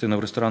затратна частина в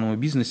ресторанному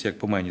бізнесі, як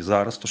по мені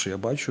зараз, то, що я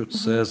бачу,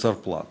 це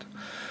зарплата.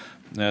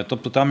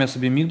 Тобто там я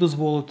собі міг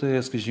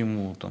дозволити,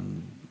 скажімо,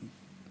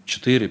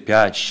 4,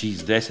 5,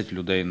 6, 10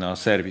 людей на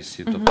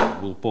сервісі, тобто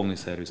був повний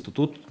сервіс, то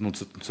тут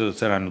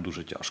це реально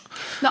дуже тяжко.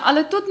 Ну,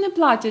 але тут не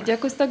платять,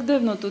 якось так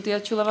дивно тут. Я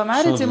чула в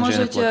Америці,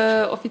 можуть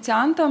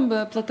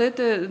офіціантам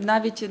платити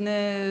навіть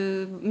не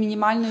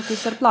мінімальну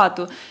якусь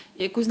зарплату,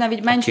 якусь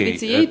навіть меншу від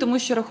цієї, тому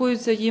що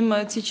рахуються їм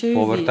ці чайові.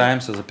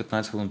 Повертаємося, за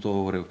 15 хвилин того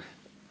говорив.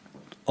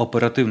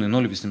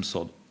 Оперативний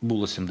 0800,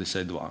 було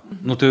 72.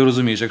 Ну ти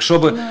розумієш,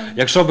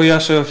 якщо б я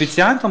ще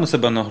офіціантами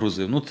себе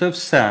нагрузив, це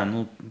все.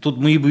 Тут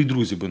мої б і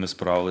друзі б не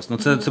справились.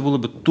 Це було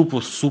б тупо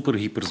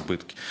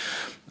супер-гіперзбитки.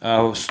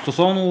 А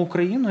стосовно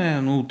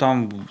України,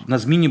 там на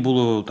зміні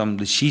було там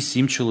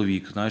 6-7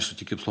 чоловік, знаєш,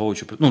 тільки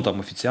обслуговуючи, там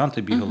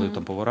офіціанти бігали,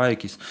 там повара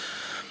якісь.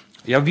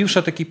 Я ввів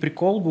ще такий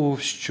прикол був,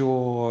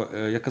 що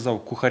я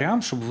казав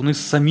кухарям, щоб вони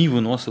самі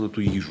виносили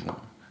ту їжу.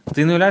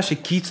 Ти не уявляєш,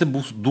 який це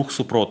був дух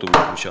супротиву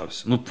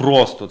включався.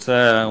 Просто,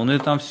 вони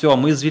там все,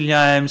 ми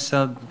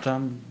звільняємося.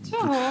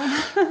 Чого?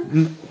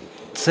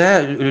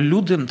 Це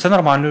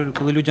нормально,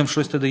 коли людям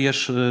щось ти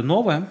даєш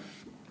нове,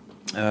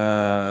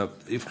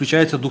 і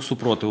включається дух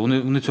супротиву.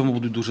 Вони цьому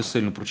будуть дуже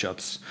сильно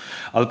пручатися.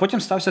 Але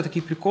потім стався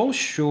такий прикол,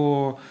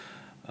 що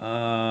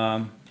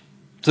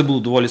це було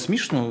доволі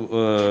смішно.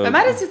 В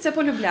Америці це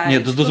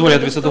полюбляють. Ні, дозволь, я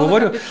тобі це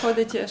договорю.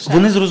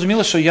 Вони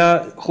зрозуміли, що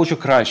я хочу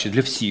краще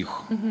для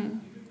всіх.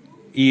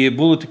 І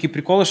були такі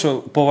приколи, що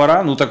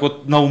повара, так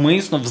от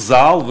навмисно в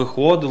зал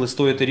виходили з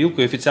тою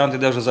тарілкою, офіціант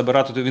іде вже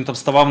забирати, то він там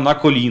ставав на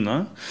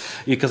коліна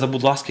і казав,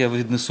 будь ласка, я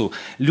віднесу.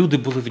 Люди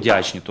були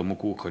вдячні тому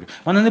кухарю.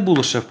 У мене не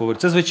було шеф-поварів,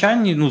 це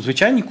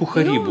звичайні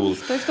кухарі були.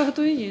 Той, хто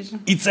готує їжу.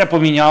 І це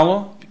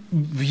поміняло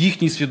в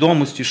їхній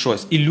свідомості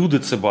щось. І люди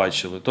це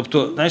бачили.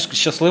 Тобто, знаєш,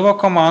 щаслива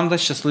команда,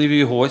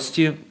 щасливі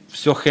гості,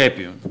 все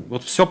хеппі.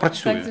 От все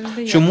працює.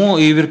 Чому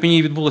і в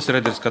Ірпені відбулася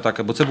рейдерська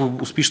атака? Бо це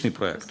був успішний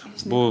проєкт.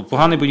 Бо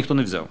поганий би ніхто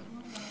не взяв.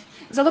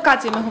 За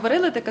локацію ми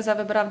говорили, ти казав,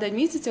 вибирав 9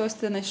 місяців, ось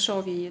ти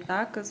знайшов її,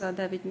 так? За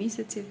 9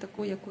 місяців,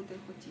 таку, яку ти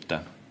хотів.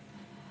 Так.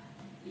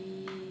 І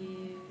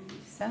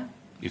все?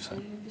 І все.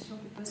 І пішов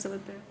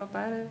підписувати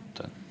папери?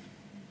 Так.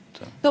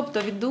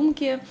 Тобто від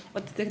думки,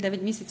 от тих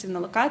 9 mісяців на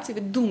локації,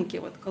 від думки,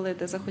 от коли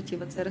ти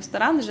захотів цей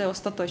ресторан, вже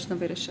остаточно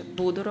вирішив,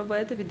 буду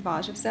робити,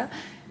 відважився,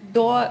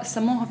 до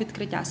самого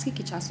відкриття.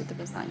 Скільки часу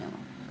тебе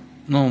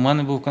зайняло? У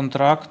мене був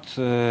контракт.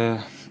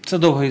 Це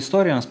довга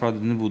історія,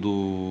 насправді, не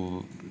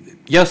буду...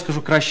 Я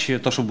скажу краще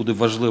те, що буде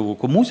важливо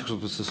комусь, якщо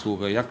ти це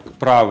слухає, як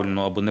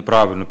правильно або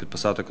неправильно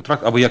підписати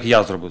контракт, або як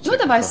я зробив цей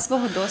контракт. Давай з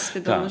свого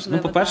досвіду,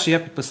 можливо. По-перше, я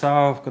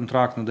підписав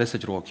контракт на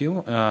 10 років.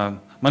 В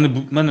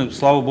мене,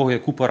 слава Богу, є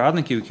купа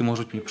радників, які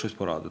можуть мені щось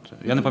порадити.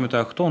 Я не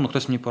пам'ятаю хто, але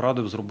хтось мені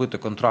порадив зробити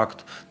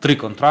контракт, 3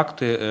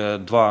 контракти,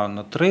 2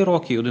 на 3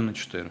 роки і 1 на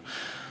 4.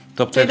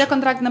 Тобто, це йде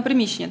контракт на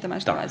приміщення, ти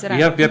маєш на увазі? Так,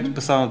 я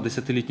підписав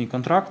 10-літній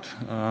контракт.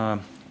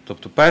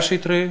 Тобто перший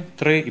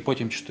 3 і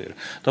потім 4.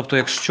 Тобто,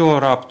 якщо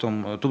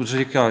раптом, тут вже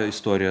яка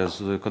історія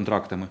з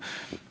контрактами,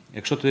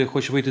 якщо ти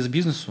хочеш вийти з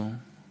бізнесу,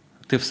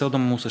 ти все одно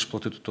мусиш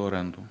платити ту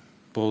оренду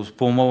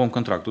по умовам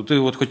контракту. Ти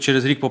от хоч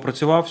через рік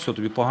попрацював, все,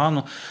 тобі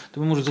погано,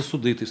 тебе можуть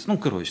засудити.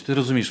 Ти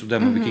розумієш, де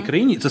ми в якій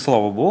країні, і це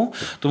слава Богу.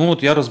 Тому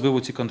от я розбив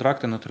оці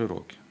контракти на 3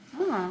 роки.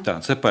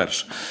 Так, це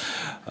перше.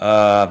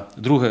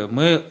 Друге,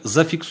 ми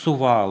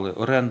зафіксували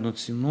орендну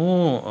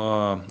ціну,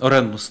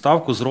 орендну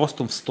ставку з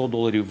ростом в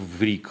 $100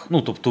 в рік,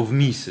 тобто в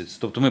місяць.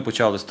 Тобто ми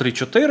почали з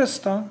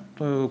 3400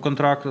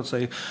 контракту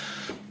цей.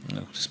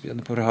 Я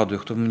не пригадую,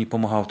 хто мені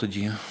допомагав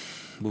тоді.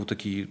 Був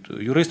такий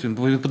юрист,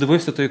 він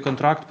подивився той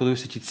контракт,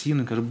 подивився ті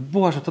ціни, каже,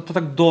 боже, це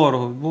так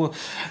дорого.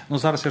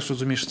 Зараз я ж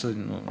розумію, що це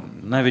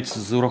навіть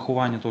з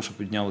урахуванням того, що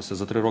піднялося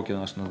за 3 роки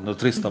на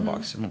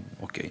 $300.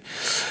 Окей.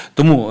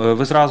 Тому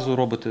ви зразу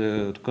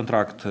робите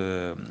контракт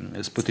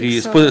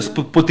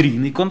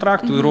потрійний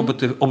контракт, ви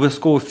робите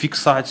обов'язково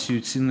фіксацію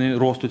ціни,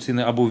 росту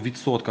ціни або в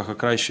відсотках, а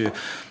краще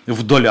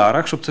в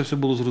долярах, щоб це все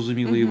було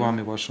зрозуміло і вам,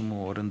 і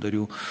вашому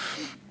орендарю.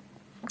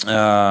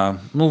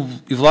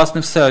 І,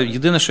 власне, все.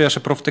 Єдине, що я ще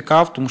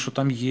провтикав, тому що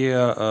там є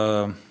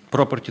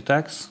property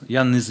tax,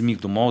 я не зміг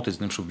домовитися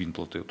з ним, щоб він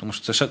платив. Тому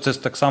що це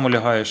так само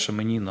лягає ще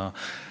мені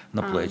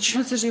на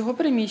плечі. Це ж його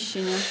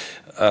приміщення.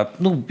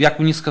 Як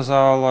мені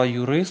сказала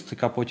юрист,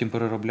 яка потім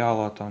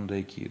переробляла там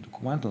деякі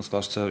документи, вона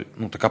сказала, що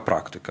це така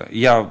практика. І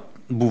я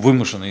був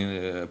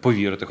вимушений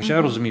повірити, хоча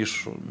я розумію,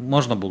 що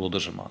можна було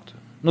дожимати.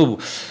 В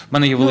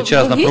мене є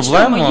величезна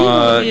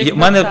проблема, в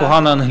мене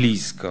погана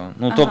англійська,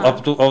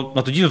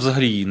 а тоді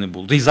взагалі її не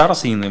було, та й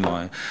зараз її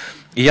немає.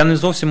 І я не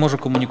зовсім можу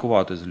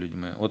комунікувати з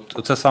людьми. От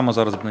це саме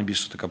зараз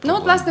найбільша така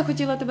проблема. Власне,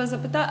 хотіла тебе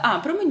запитати,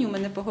 про меню ми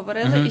не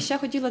поговорили, і ще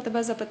хотіла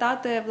тебе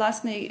запитати,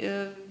 власне,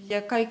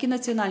 які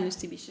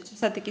національності більше? Чи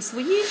все-таки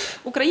свої?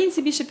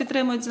 Українці більше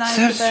підтримують,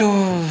 знають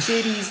тебе,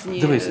 чи різні?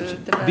 Дивися,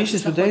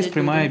 більшість людей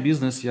сприймає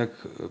бізнес як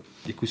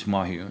якусь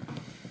магію.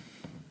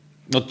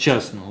 От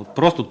чесно,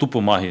 просто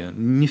тупо магія.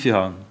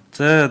 Ніфіга.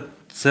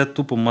 Це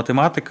тупо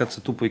математика,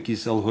 це тупо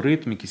якийсь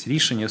алгоритм, якісь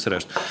рішення і все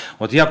решта.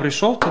 От я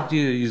прийшов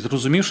тоді і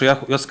зрозумів, що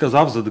я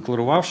сказав,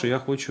 задекларував, що я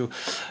хочу,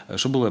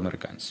 щоб були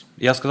американці.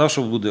 Я сказав,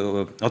 що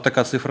буде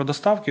отака цифра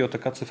доставки, і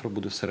отака цифра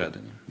буде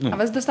всередині. А у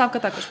вас доставка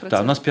також працює?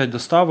 Так, у нас 5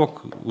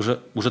 доставок,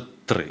 уже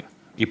 3.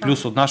 І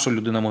плюс одна, що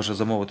людина може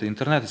замовити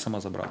інтернет і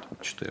сама забрати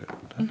 4.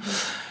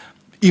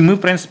 І ми,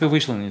 в принципі,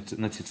 вийшли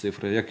на ці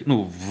цифри, як,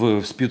 ну,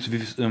 в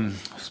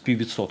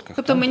співвідсотках.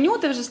 Тобто меню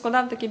ти вже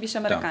складав таке більш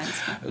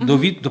американське.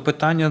 До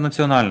питання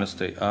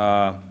національностей.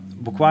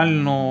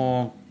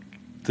 Буквально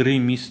 3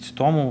 місяці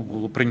тому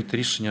було прийнято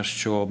рішення,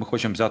 що ми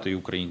хочемо взяти і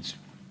українців.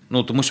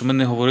 Ну, тому що ми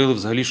не говорили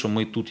взагалі, що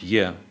ми тут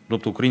є.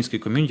 Тобто українське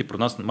ком'юніті про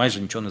нас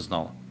майже нічого не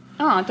знало.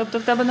 Тобто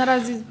в тебе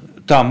наразі...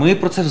 Так, ми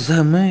про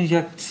це ми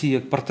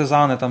як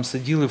партизани там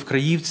сиділи в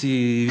Краївці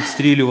і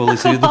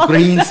відстрілювалися від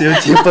українців.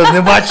 Типу,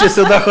 не бачу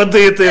сюди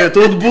ходити,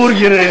 тут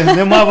бургери,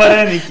 нема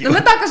вареників. Ну,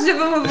 ми також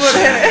любимо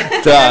бургери.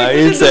 Так,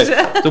 і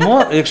це.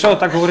 Тому, якщо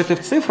так говорити в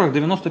цифрах,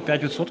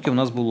 95% у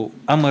нас було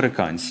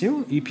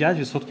американців і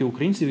 5%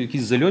 українців,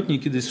 якісь зальотні,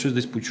 які десь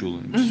щось почули.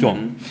 Все.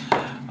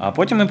 А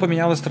потім ми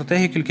поміняли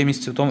стратегію кілька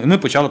місяців тому, і ми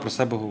почали про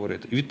себе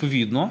говорити. І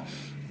відповідно,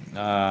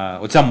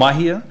 оця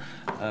магія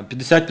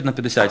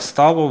 50/50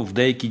 стало в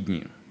деякі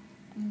дні.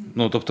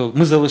 Ну, тобто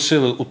ми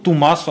залишили ту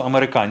масу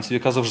американців,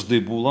 яка завжди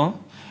була,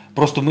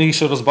 просто ми їх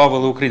ще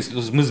розбавили українців.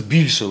 Тобто ми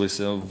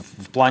збільшилися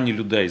в плані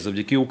людей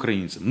завдяки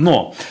українцям.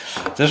 Но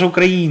це ж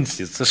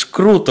українці, це ж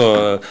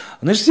круто.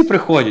 Вони ж всі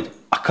приходять.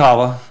 А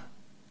кава?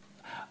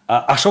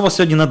 А що у вас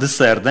сьогодні на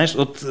десерт? Знаєш,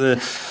 от,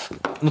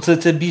 ну,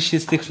 це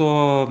більшість тих,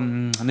 хто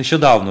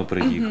нещодавно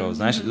приїхав.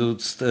 Знаєш,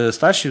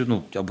 старші,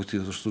 ну, або ті,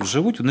 хто тут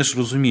живуть, вони ж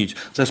розуміють.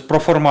 Це ж про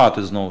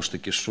формати, знову ж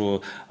таки,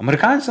 що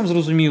американцям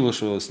зрозуміло,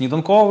 що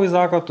сніданковий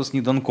заклад, то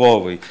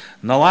сніданковий.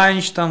 На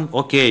ланч там,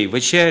 окей,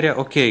 вечеря,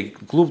 окей,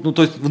 клуб. Ну,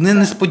 тобто вони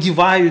не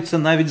сподіваються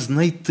навіть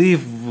знайти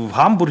в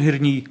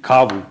гамбургерній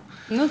каву.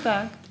 Ну,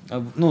 так.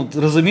 Ну,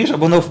 розумієш,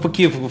 або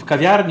навпаки в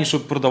кав'ярні,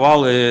 щоб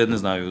продавали, не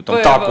знаю, там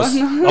пиво. такос,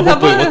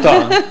 або пиво,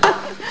 так.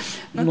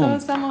 Того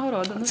самого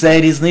роду.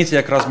 Це різниця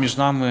якраз між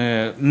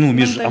нами, ну,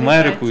 між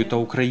Америкою та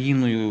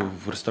Україною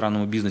в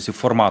ресторанному бізнесі, в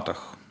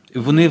форматах.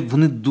 Вони,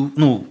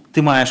 ну,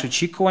 ти маєш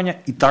очікування,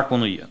 і так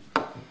воно є.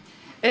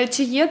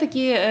 Чи є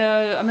такі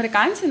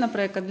американці,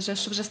 наприклад,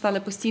 що вже стали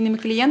постійними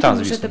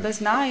клієнтами, вже тебе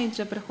знають,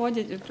 вже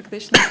приходять,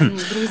 практично, ну,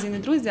 друзі, не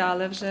друзі,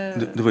 але вже...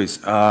 Дивись,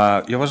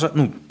 я вважаю,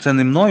 ну, це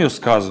не мною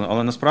сказано,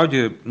 але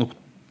насправді, ну,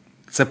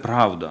 це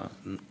правда.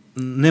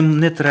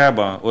 Не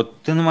треба,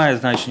 от ти не має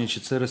значення, чи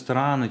це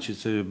ресторани, чи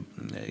це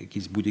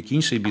якийсь будь-який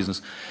інший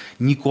бізнес.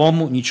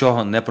 Нікому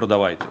нічого не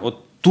продавайте. От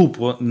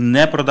тупо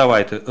не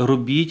продавайте,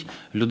 робіть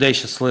людей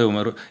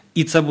щасливими.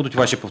 І це будуть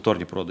ваші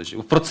повторні продажі.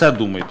 Про це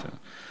думайте.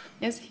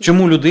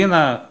 Чому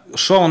людина,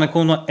 що вона, яку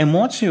вона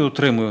емоцію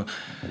отримує,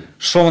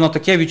 що вона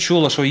таке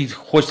відчула, що їй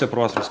хочеться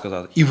про вас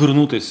розказати. І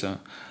вернутися.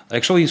 А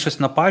якщо ви їй щось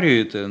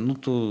напарюєте, ну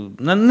то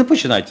не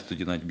починайте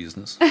тоді навіть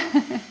бізнес.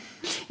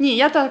 Ні,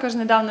 я також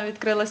недавно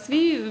відкрила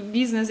свій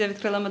бізнес, я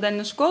відкрила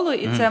модельну школу,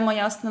 і це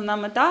моя основна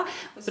мета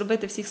 –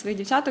 зробити всіх своїх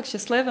дівчаток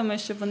щасливими,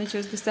 щоб вони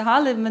чогось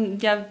досягали.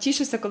 Я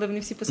тішуся, коли вони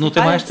всі посміхаються.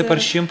 Ну, ти маєш тепер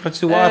з чим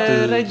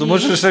працювати. Тому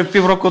що ще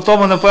півроку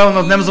тому,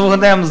 напевно, днем з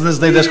вогнем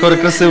знайдеш хоре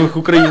красивих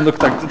українок,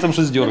 так, ти там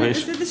щось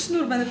дергаєш. Сидить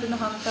шнур в мене під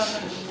ногами,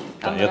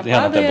 камера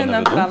падає,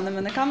 направ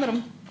мене камеру.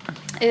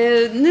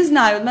 Не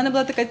знаю, в мене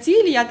була така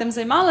ціль, я тим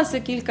займалася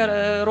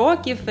кілька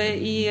років,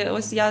 і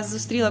ось я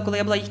зустріла, коли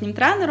я була їхнім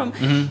тренером,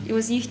 і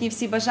ось їхні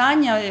всі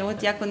бажання,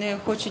 от як вони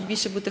хочуть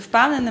більше бути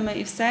впевненими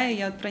і все, і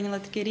я прийняла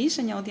таке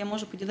рішення, от я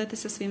можу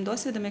поділитися своїм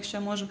досвідом, якщо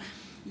я можу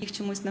їх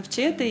чомусь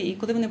навчити, і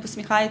коли вони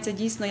посміхаються,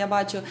 дійсно, я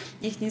бачу,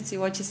 їхні ці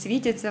очі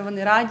світяться,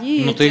 вони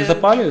радіють. Ну, ти їх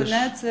запалюєш?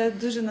 Мене це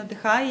дуже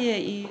надихає,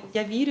 і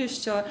я вірю,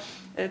 що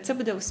це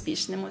буде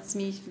успішним. От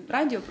мій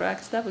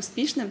радіопроект став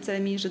успішним, це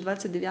мій вже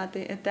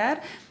 29-й етер.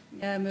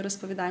 Ми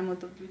розповідаємо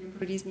тут людям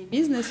про різні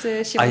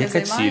бізнеси, що вони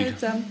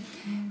займаються.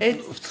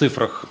 В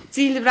цифрах?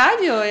 Ціль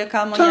радіо,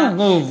 яка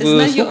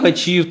моя...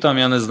 Слухачів, там,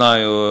 я не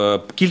знаю,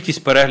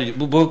 кількість переглядів.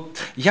 Бо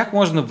як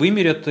можна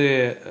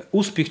виміряти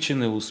успіх чи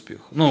не успіх?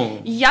 Ну...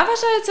 Я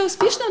вважаю це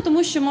успішним,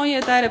 тому що мої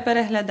етери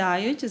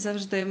переглядають.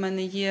 Завжди в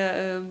мене є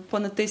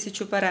понад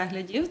 1000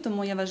 переглядів,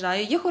 тому я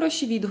вважаю. Є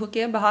хороші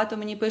відгуки, багато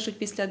мені пишуть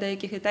після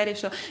деяких етерів,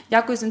 що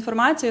дякую за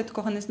інформацію, я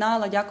такого не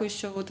знала, дякую,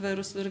 що от ви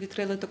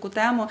відкрили таку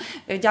тему,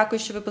 дякую,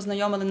 що ви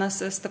познайомили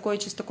нас з такою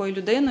чи з такою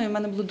людиною. У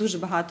мене було дуже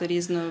багато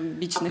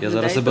різнобічних людей. Я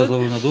зараз себе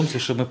зловив на думці,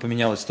 що ми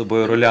помінялися з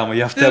тобою ролями.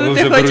 Я в тебе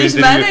вже беру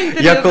інтерв'ю.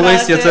 Я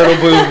колись це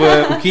робив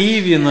у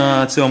Києві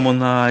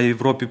на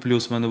Європі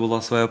Плюс. У мене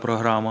була своя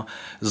програма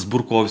з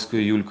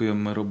Бурковською Юлькою.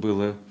 Ми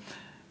робили.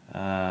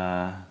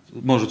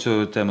 Можу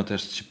цю тему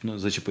теж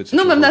зачепитися.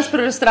 Ну, ми в нас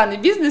про ресторанний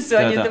бізнес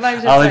сьогодні, давай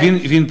вже. Але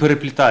він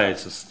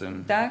переплітається з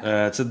тим.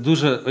 Так. Це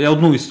дуже... Я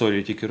одну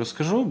історію тільки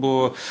розкажу,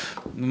 бо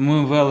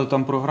ми ввели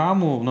там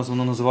програму, у нас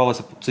вона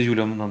називалася, це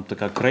Юля, нам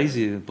така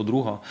крейзі,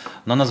 подруга,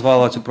 вона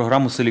назвала цю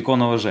програму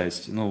 «Силіконова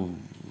жесть». Ну,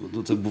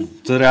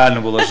 це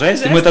реально була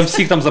жесть. Ми там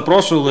всіх там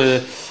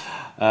запрошували.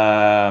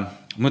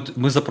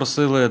 Ми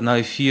запросили на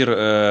ефір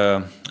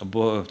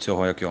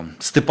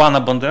Степана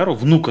Бандеру,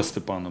 внука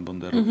Степана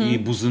Бандеру, і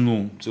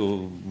Бузину, цього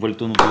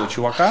вальтонутого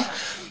чувака,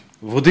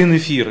 в один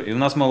ефір. І в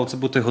нас мало це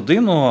бути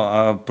годину,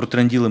 а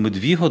протренділи ми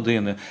 2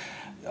 години.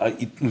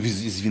 і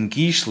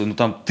дзвінки йшли, ну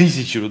там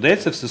тисячі людей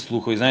це все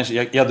слухають. Знаєш,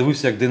 я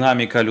дивився, як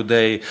динаміка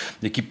людей,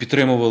 які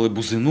підтримували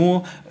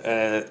Бузину,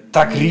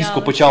 так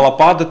різко почала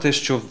падати,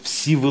 що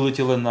всі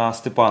вилетіли на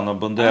Степана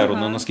Бандеру,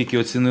 ну, наскільки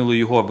оцінили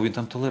його, бо він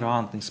там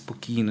толерантний,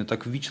 спокійний,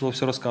 так ввічливо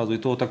все розказує,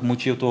 того так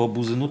мочив того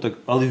Бузину, так,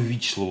 але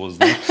ввічливо,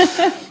 знаєш.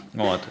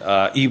 От.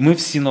 І ми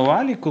всі на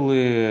валі,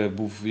 коли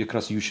був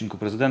якраз Ющенко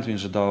президент, він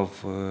же дав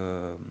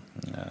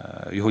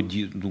його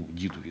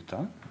дідові,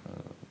 так?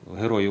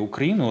 Героя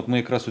України. От ми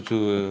якраз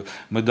оцю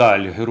медаль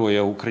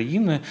Героя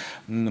України,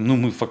 ну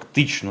ми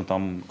фактично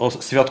там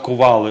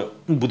святкували,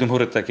 ну будемо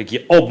говорити так, як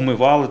є,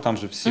 обмивали, там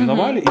же всі на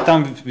валі, і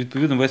там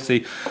відповідно весь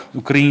цей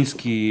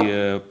український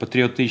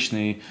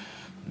патріотичний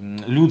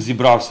люд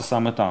зібрався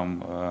саме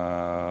там,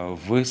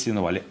 в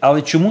Сіновалі.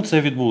 Але чому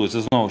це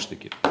відбулося? Знову ж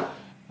таки.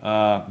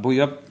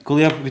 Бо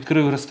коли я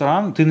відкрив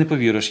ресторан, ти не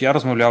повіриш, я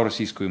розмовляв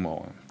російською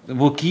мовою.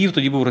 Бо Київ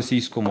тоді був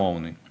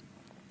російськомовний.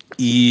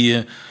 І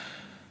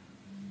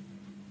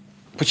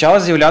почали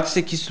з'являтися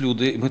якісь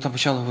люди, і ми там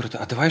почали говорити,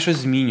 а давай щось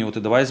змінювати,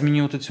 давай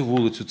змінювати цю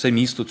вулицю, це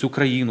місто, цю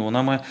країну.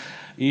 Вона має...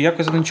 І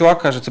якось один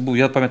чувак каже, це був,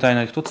 я пам'ятаю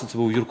навіть хто це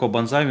був Юрко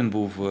Банзай, він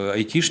був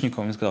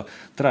айтішником, він сказав,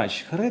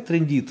 Трач, харе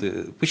трендіти,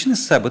 почни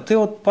з себе, ти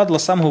от, падла,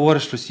 сам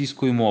говориш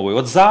російською мовою.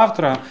 От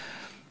завтра,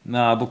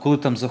 або коли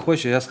там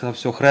захоче, я сказав,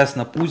 все, хрест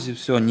на пузі,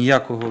 все,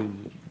 ніякого,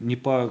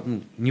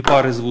 ні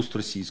пари з вуст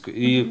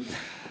російської. І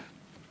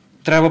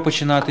треба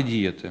починати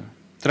діяти.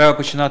 Треба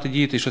починати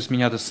діяти і щось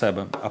міняти з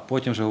себе, а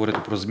потім вже говорити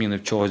про зміни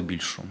в чогось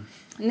більшого.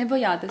 Не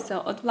боятися.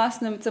 От,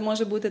 власне, це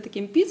може бути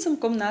таким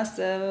підсумком. У нас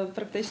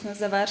практично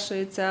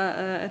завершується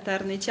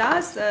етерний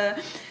час.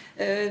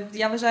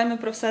 Я вважаю, ми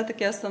про все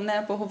таке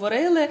основне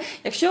поговорили.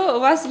 Якщо у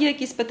вас є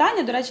якісь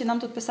питання, до речі, нам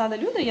тут писали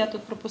люди, я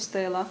тут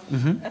пропустила.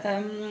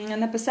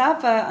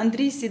 Написав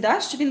Андрій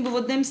Сідаш, що він був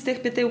одним з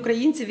тих 5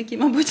 українців, які,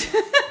 мабуть,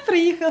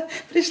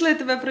 прийшли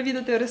тебе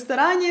провідати у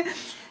ресторані.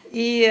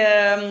 І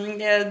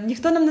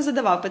ніхто нам не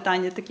задавав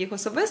питання таких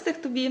особистих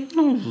тобі.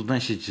 Ну,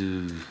 значить,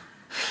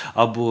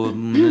 або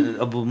ми не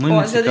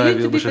цікаві.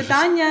 Задають тобі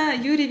питання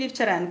Юрій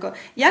Вівчаренко.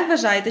 Як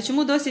вважаєте,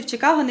 чому досі в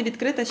Чикаго не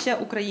відкрита ще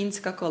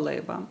українська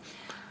колиба?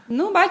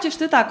 Ну, бачиш,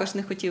 ти також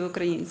не хотів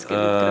українське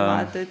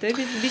відкривати. Ти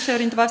більше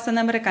орієнтувався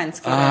на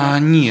американське.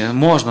 Ні,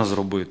 можна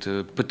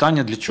зробити.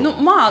 Питання для чого?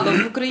 Ну, мало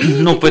в Україні.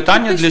 Ну,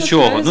 питання для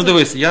чого? Ну,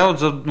 дивись, я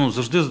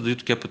завжди задаю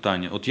таке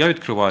питання. От я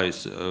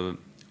відкриваюся.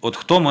 От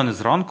хто в мене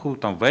зранку,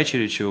 там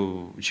ввечері,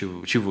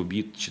 чи в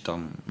обід, чи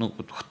там, ну,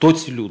 от хто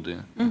ці люди?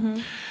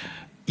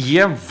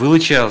 Є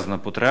величезна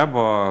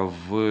потреба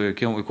в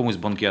якомусь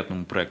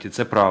банкетному проєкті,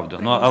 це правда.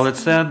 Ну, але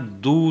це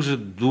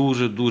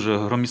дуже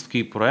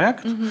громісткий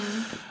проєкт,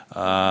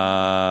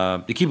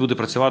 який буде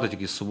працювати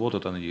тільки з суботу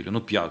та неділю, ну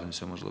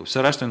п'ятницю, можливо.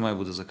 Все решта він має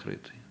бути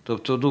закритий.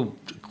 Тобто, ну,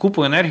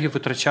 купу енергії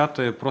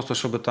витрачати просто,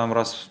 щоб там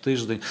раз в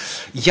тиждень.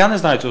 Я не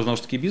знаю цього, знову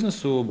ж таки,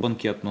 бізнесу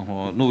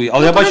банкетного, ну,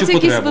 але я бачу потребу.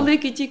 Це якісь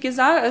великі тільки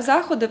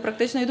заходи,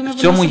 практично, я думаю, в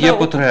цьому воно є себе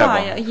потреба.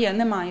 окупає.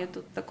 Немає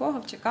тут такого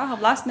в Чикаго.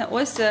 Власне,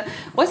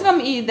 ось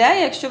вам і ідея,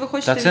 якщо ви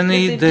хочете відкрити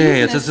бізнес. Та це не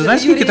ідея, це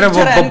знаєш, скільки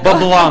треба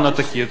бабла на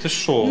таке, ти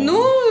що?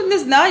 Ну, не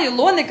знаю,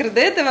 лони,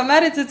 кредити, в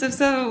Америці це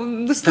все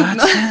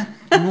доступно.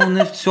 Ну,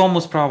 не в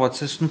цьому справа,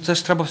 це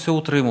ж треба все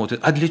утримувати.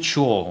 А для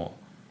чого?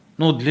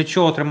 Ну, для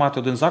чого тримати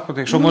один заклад,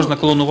 якщо можна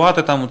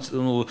колонувати там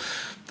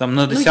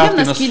на десятки,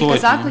 на сотні? Є в нас кілька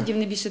закладів,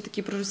 не більше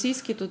такі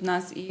проросійські тут у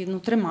нас, і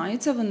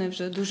тримаються вони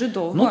вже дуже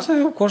довго. Ну,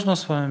 це у кожного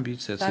своя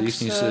амбіція, це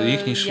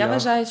їхній шлях. Я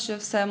вважаю, що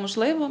все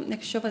можливо,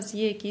 якщо у вас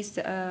є якісь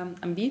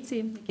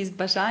амбіції, якісь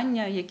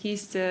бажання,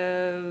 якісь,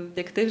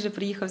 як ти вже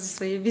приїхав зі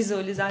своєю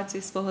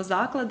візуалізацією свого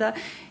закладу,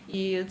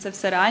 і це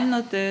все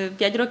реально. Ти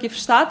 5 років в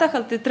Штатах,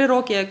 але ти 3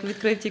 роки, як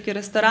відкрив тільки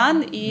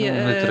ресторан. І,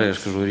 не 3, я ж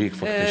кажу, рік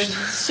фактично.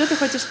 Що ти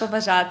хочеш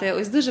побажати?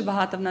 Ось дуже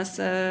багато в нас,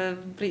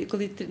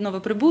 коли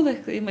новоприбулих,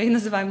 і ми їх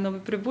називаємо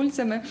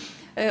новоприбульцями,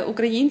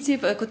 українців,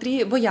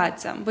 котрі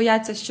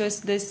бояться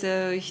щось десь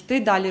йти,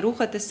 далі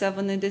рухатися,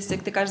 вони десь, як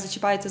ти кажеш,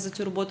 зачіпаються за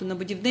цю роботу на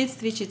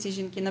будівництві, чи ці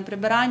жінки на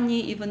прибиранні,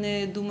 і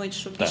вони думають,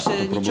 що більше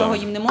нічого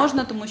їм не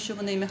можна, тому що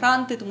вони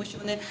іммігранти, тому що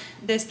вони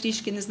десь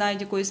трішки не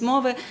знають якоїсь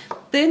мови.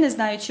 Ти, не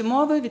знаючи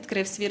мови,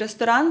 відкрив свій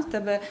ресторан, в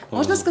тебе,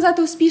 можна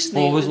сказати,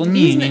 успішний бізнес.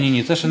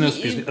 Ні, це ще не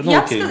успішний.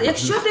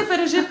 Якщо ти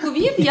пережив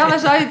ковід, я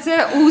вважаю,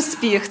 це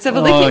успіх, це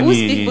великий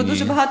успіх, бо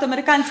дуже багато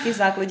американських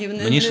закладів.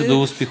 Мені ще до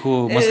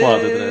успіху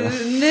маслати треба.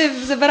 Не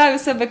забирай у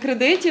себе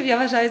кредитів, я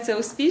вважаю це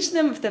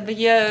успішним, в тебе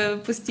є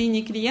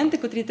постійні клієнти,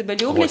 котрі тебе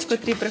люблять,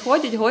 котрі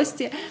приходять,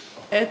 гості.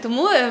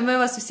 Тому ми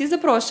вас усі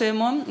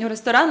запрошуємо у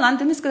ресторан. Лан,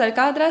 ти не сказав,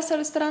 яка адреса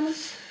ресторану?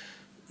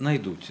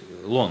 Найдуть.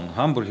 Лон,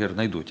 гамбургер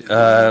найдуть.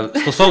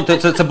 Стосовно,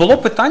 це було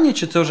питання,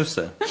 чи це вже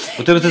все?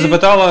 У тебе ти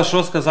запитала,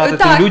 що сказати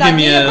тим людям,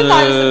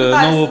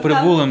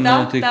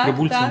 новоприбулим, ти їх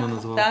прибульцями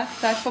назвав.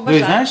 Так,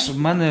 побажаю. Знаєш, в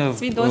мене,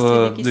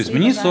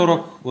 мені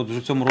 40, от вже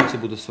в цьому році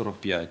буде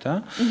 45,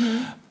 так?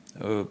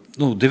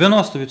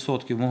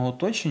 90% мого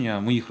оточення,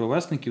 моїх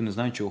ровесників, не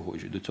знають, чого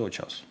хочуть до цього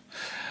часу.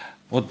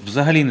 От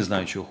взагалі не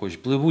знаю, чого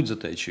хочуть, пливуть за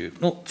течією.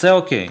 Ну, це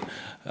окей.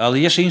 Але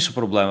є ще інша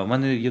проблема. У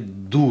мене є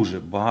дуже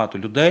багато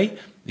людей,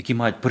 які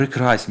мають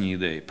прекрасні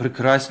ідеї,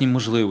 прекрасні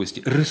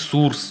можливості,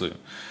 ресурси,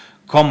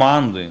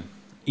 команди,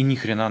 і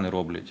ніхрена не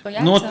роблять.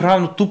 Бояться? Ну, от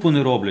правильно, тупо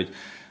не роблять.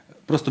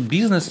 Просто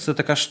бізнес – це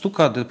така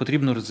штука, де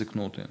потрібно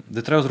ризикнути,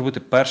 де треба зробити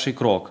перший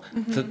крок,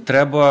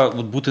 треба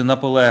бути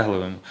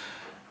наполегливим.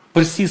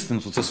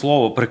 Persistence – це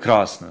слово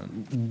прекрасне.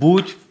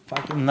 Будь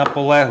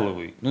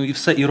наполегливий. Ну і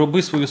все, і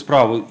роби свою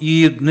справу.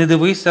 І не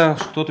дивися,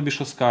 хто тобі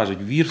що скаже,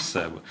 вір в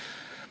себе.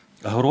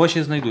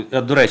 Гроші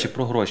знайдуть. До речі,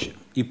 про гроші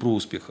і про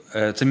успіх.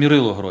 Це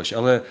мірило гроші,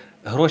 але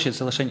гроші –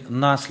 це лише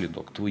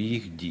наслідок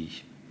твоїх дій.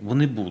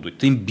 Вони будуть,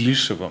 тим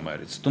більше в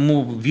Америці.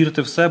 Тому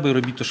вірте в себе і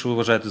робіть те, що ви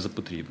вважаєте за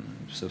потрібне.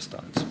 Все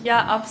встанеться.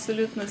 Я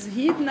абсолютно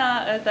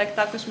згідна. Так,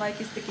 також маю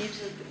якийсь такий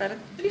вже тепер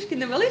трішки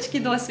невеличкий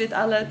досвід,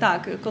 але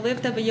так, коли в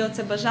тебе є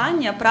оце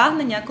бажання,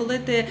 прагнення, коли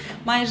ти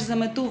маєш за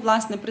мету,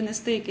 власне,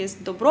 принести якесь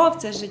добро в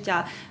це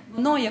життя,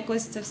 воно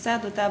якось це все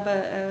до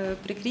тебе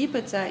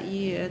прикріпиться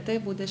і ти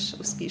будеш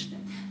успішним.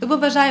 Тому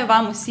бажаю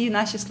вам усі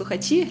наші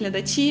слухачі,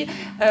 глядачі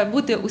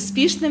бути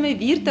успішними,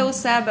 вірте у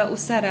себе,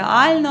 усе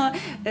реально,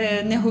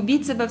 не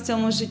губіть себе в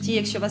цьому житті,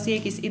 якщо у вас є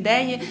якісь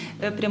ідеї,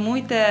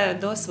 прямуйте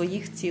до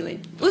своїх цілей.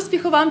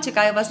 Успіху вам,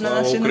 чекаю вас на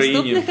наших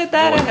наступних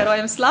етерах.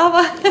 Героям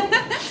слава!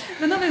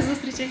 До нових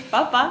зустрічей,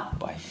 па-па!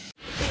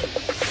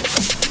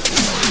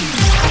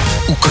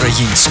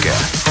 Українське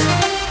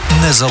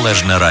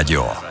незалежне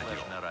радіо.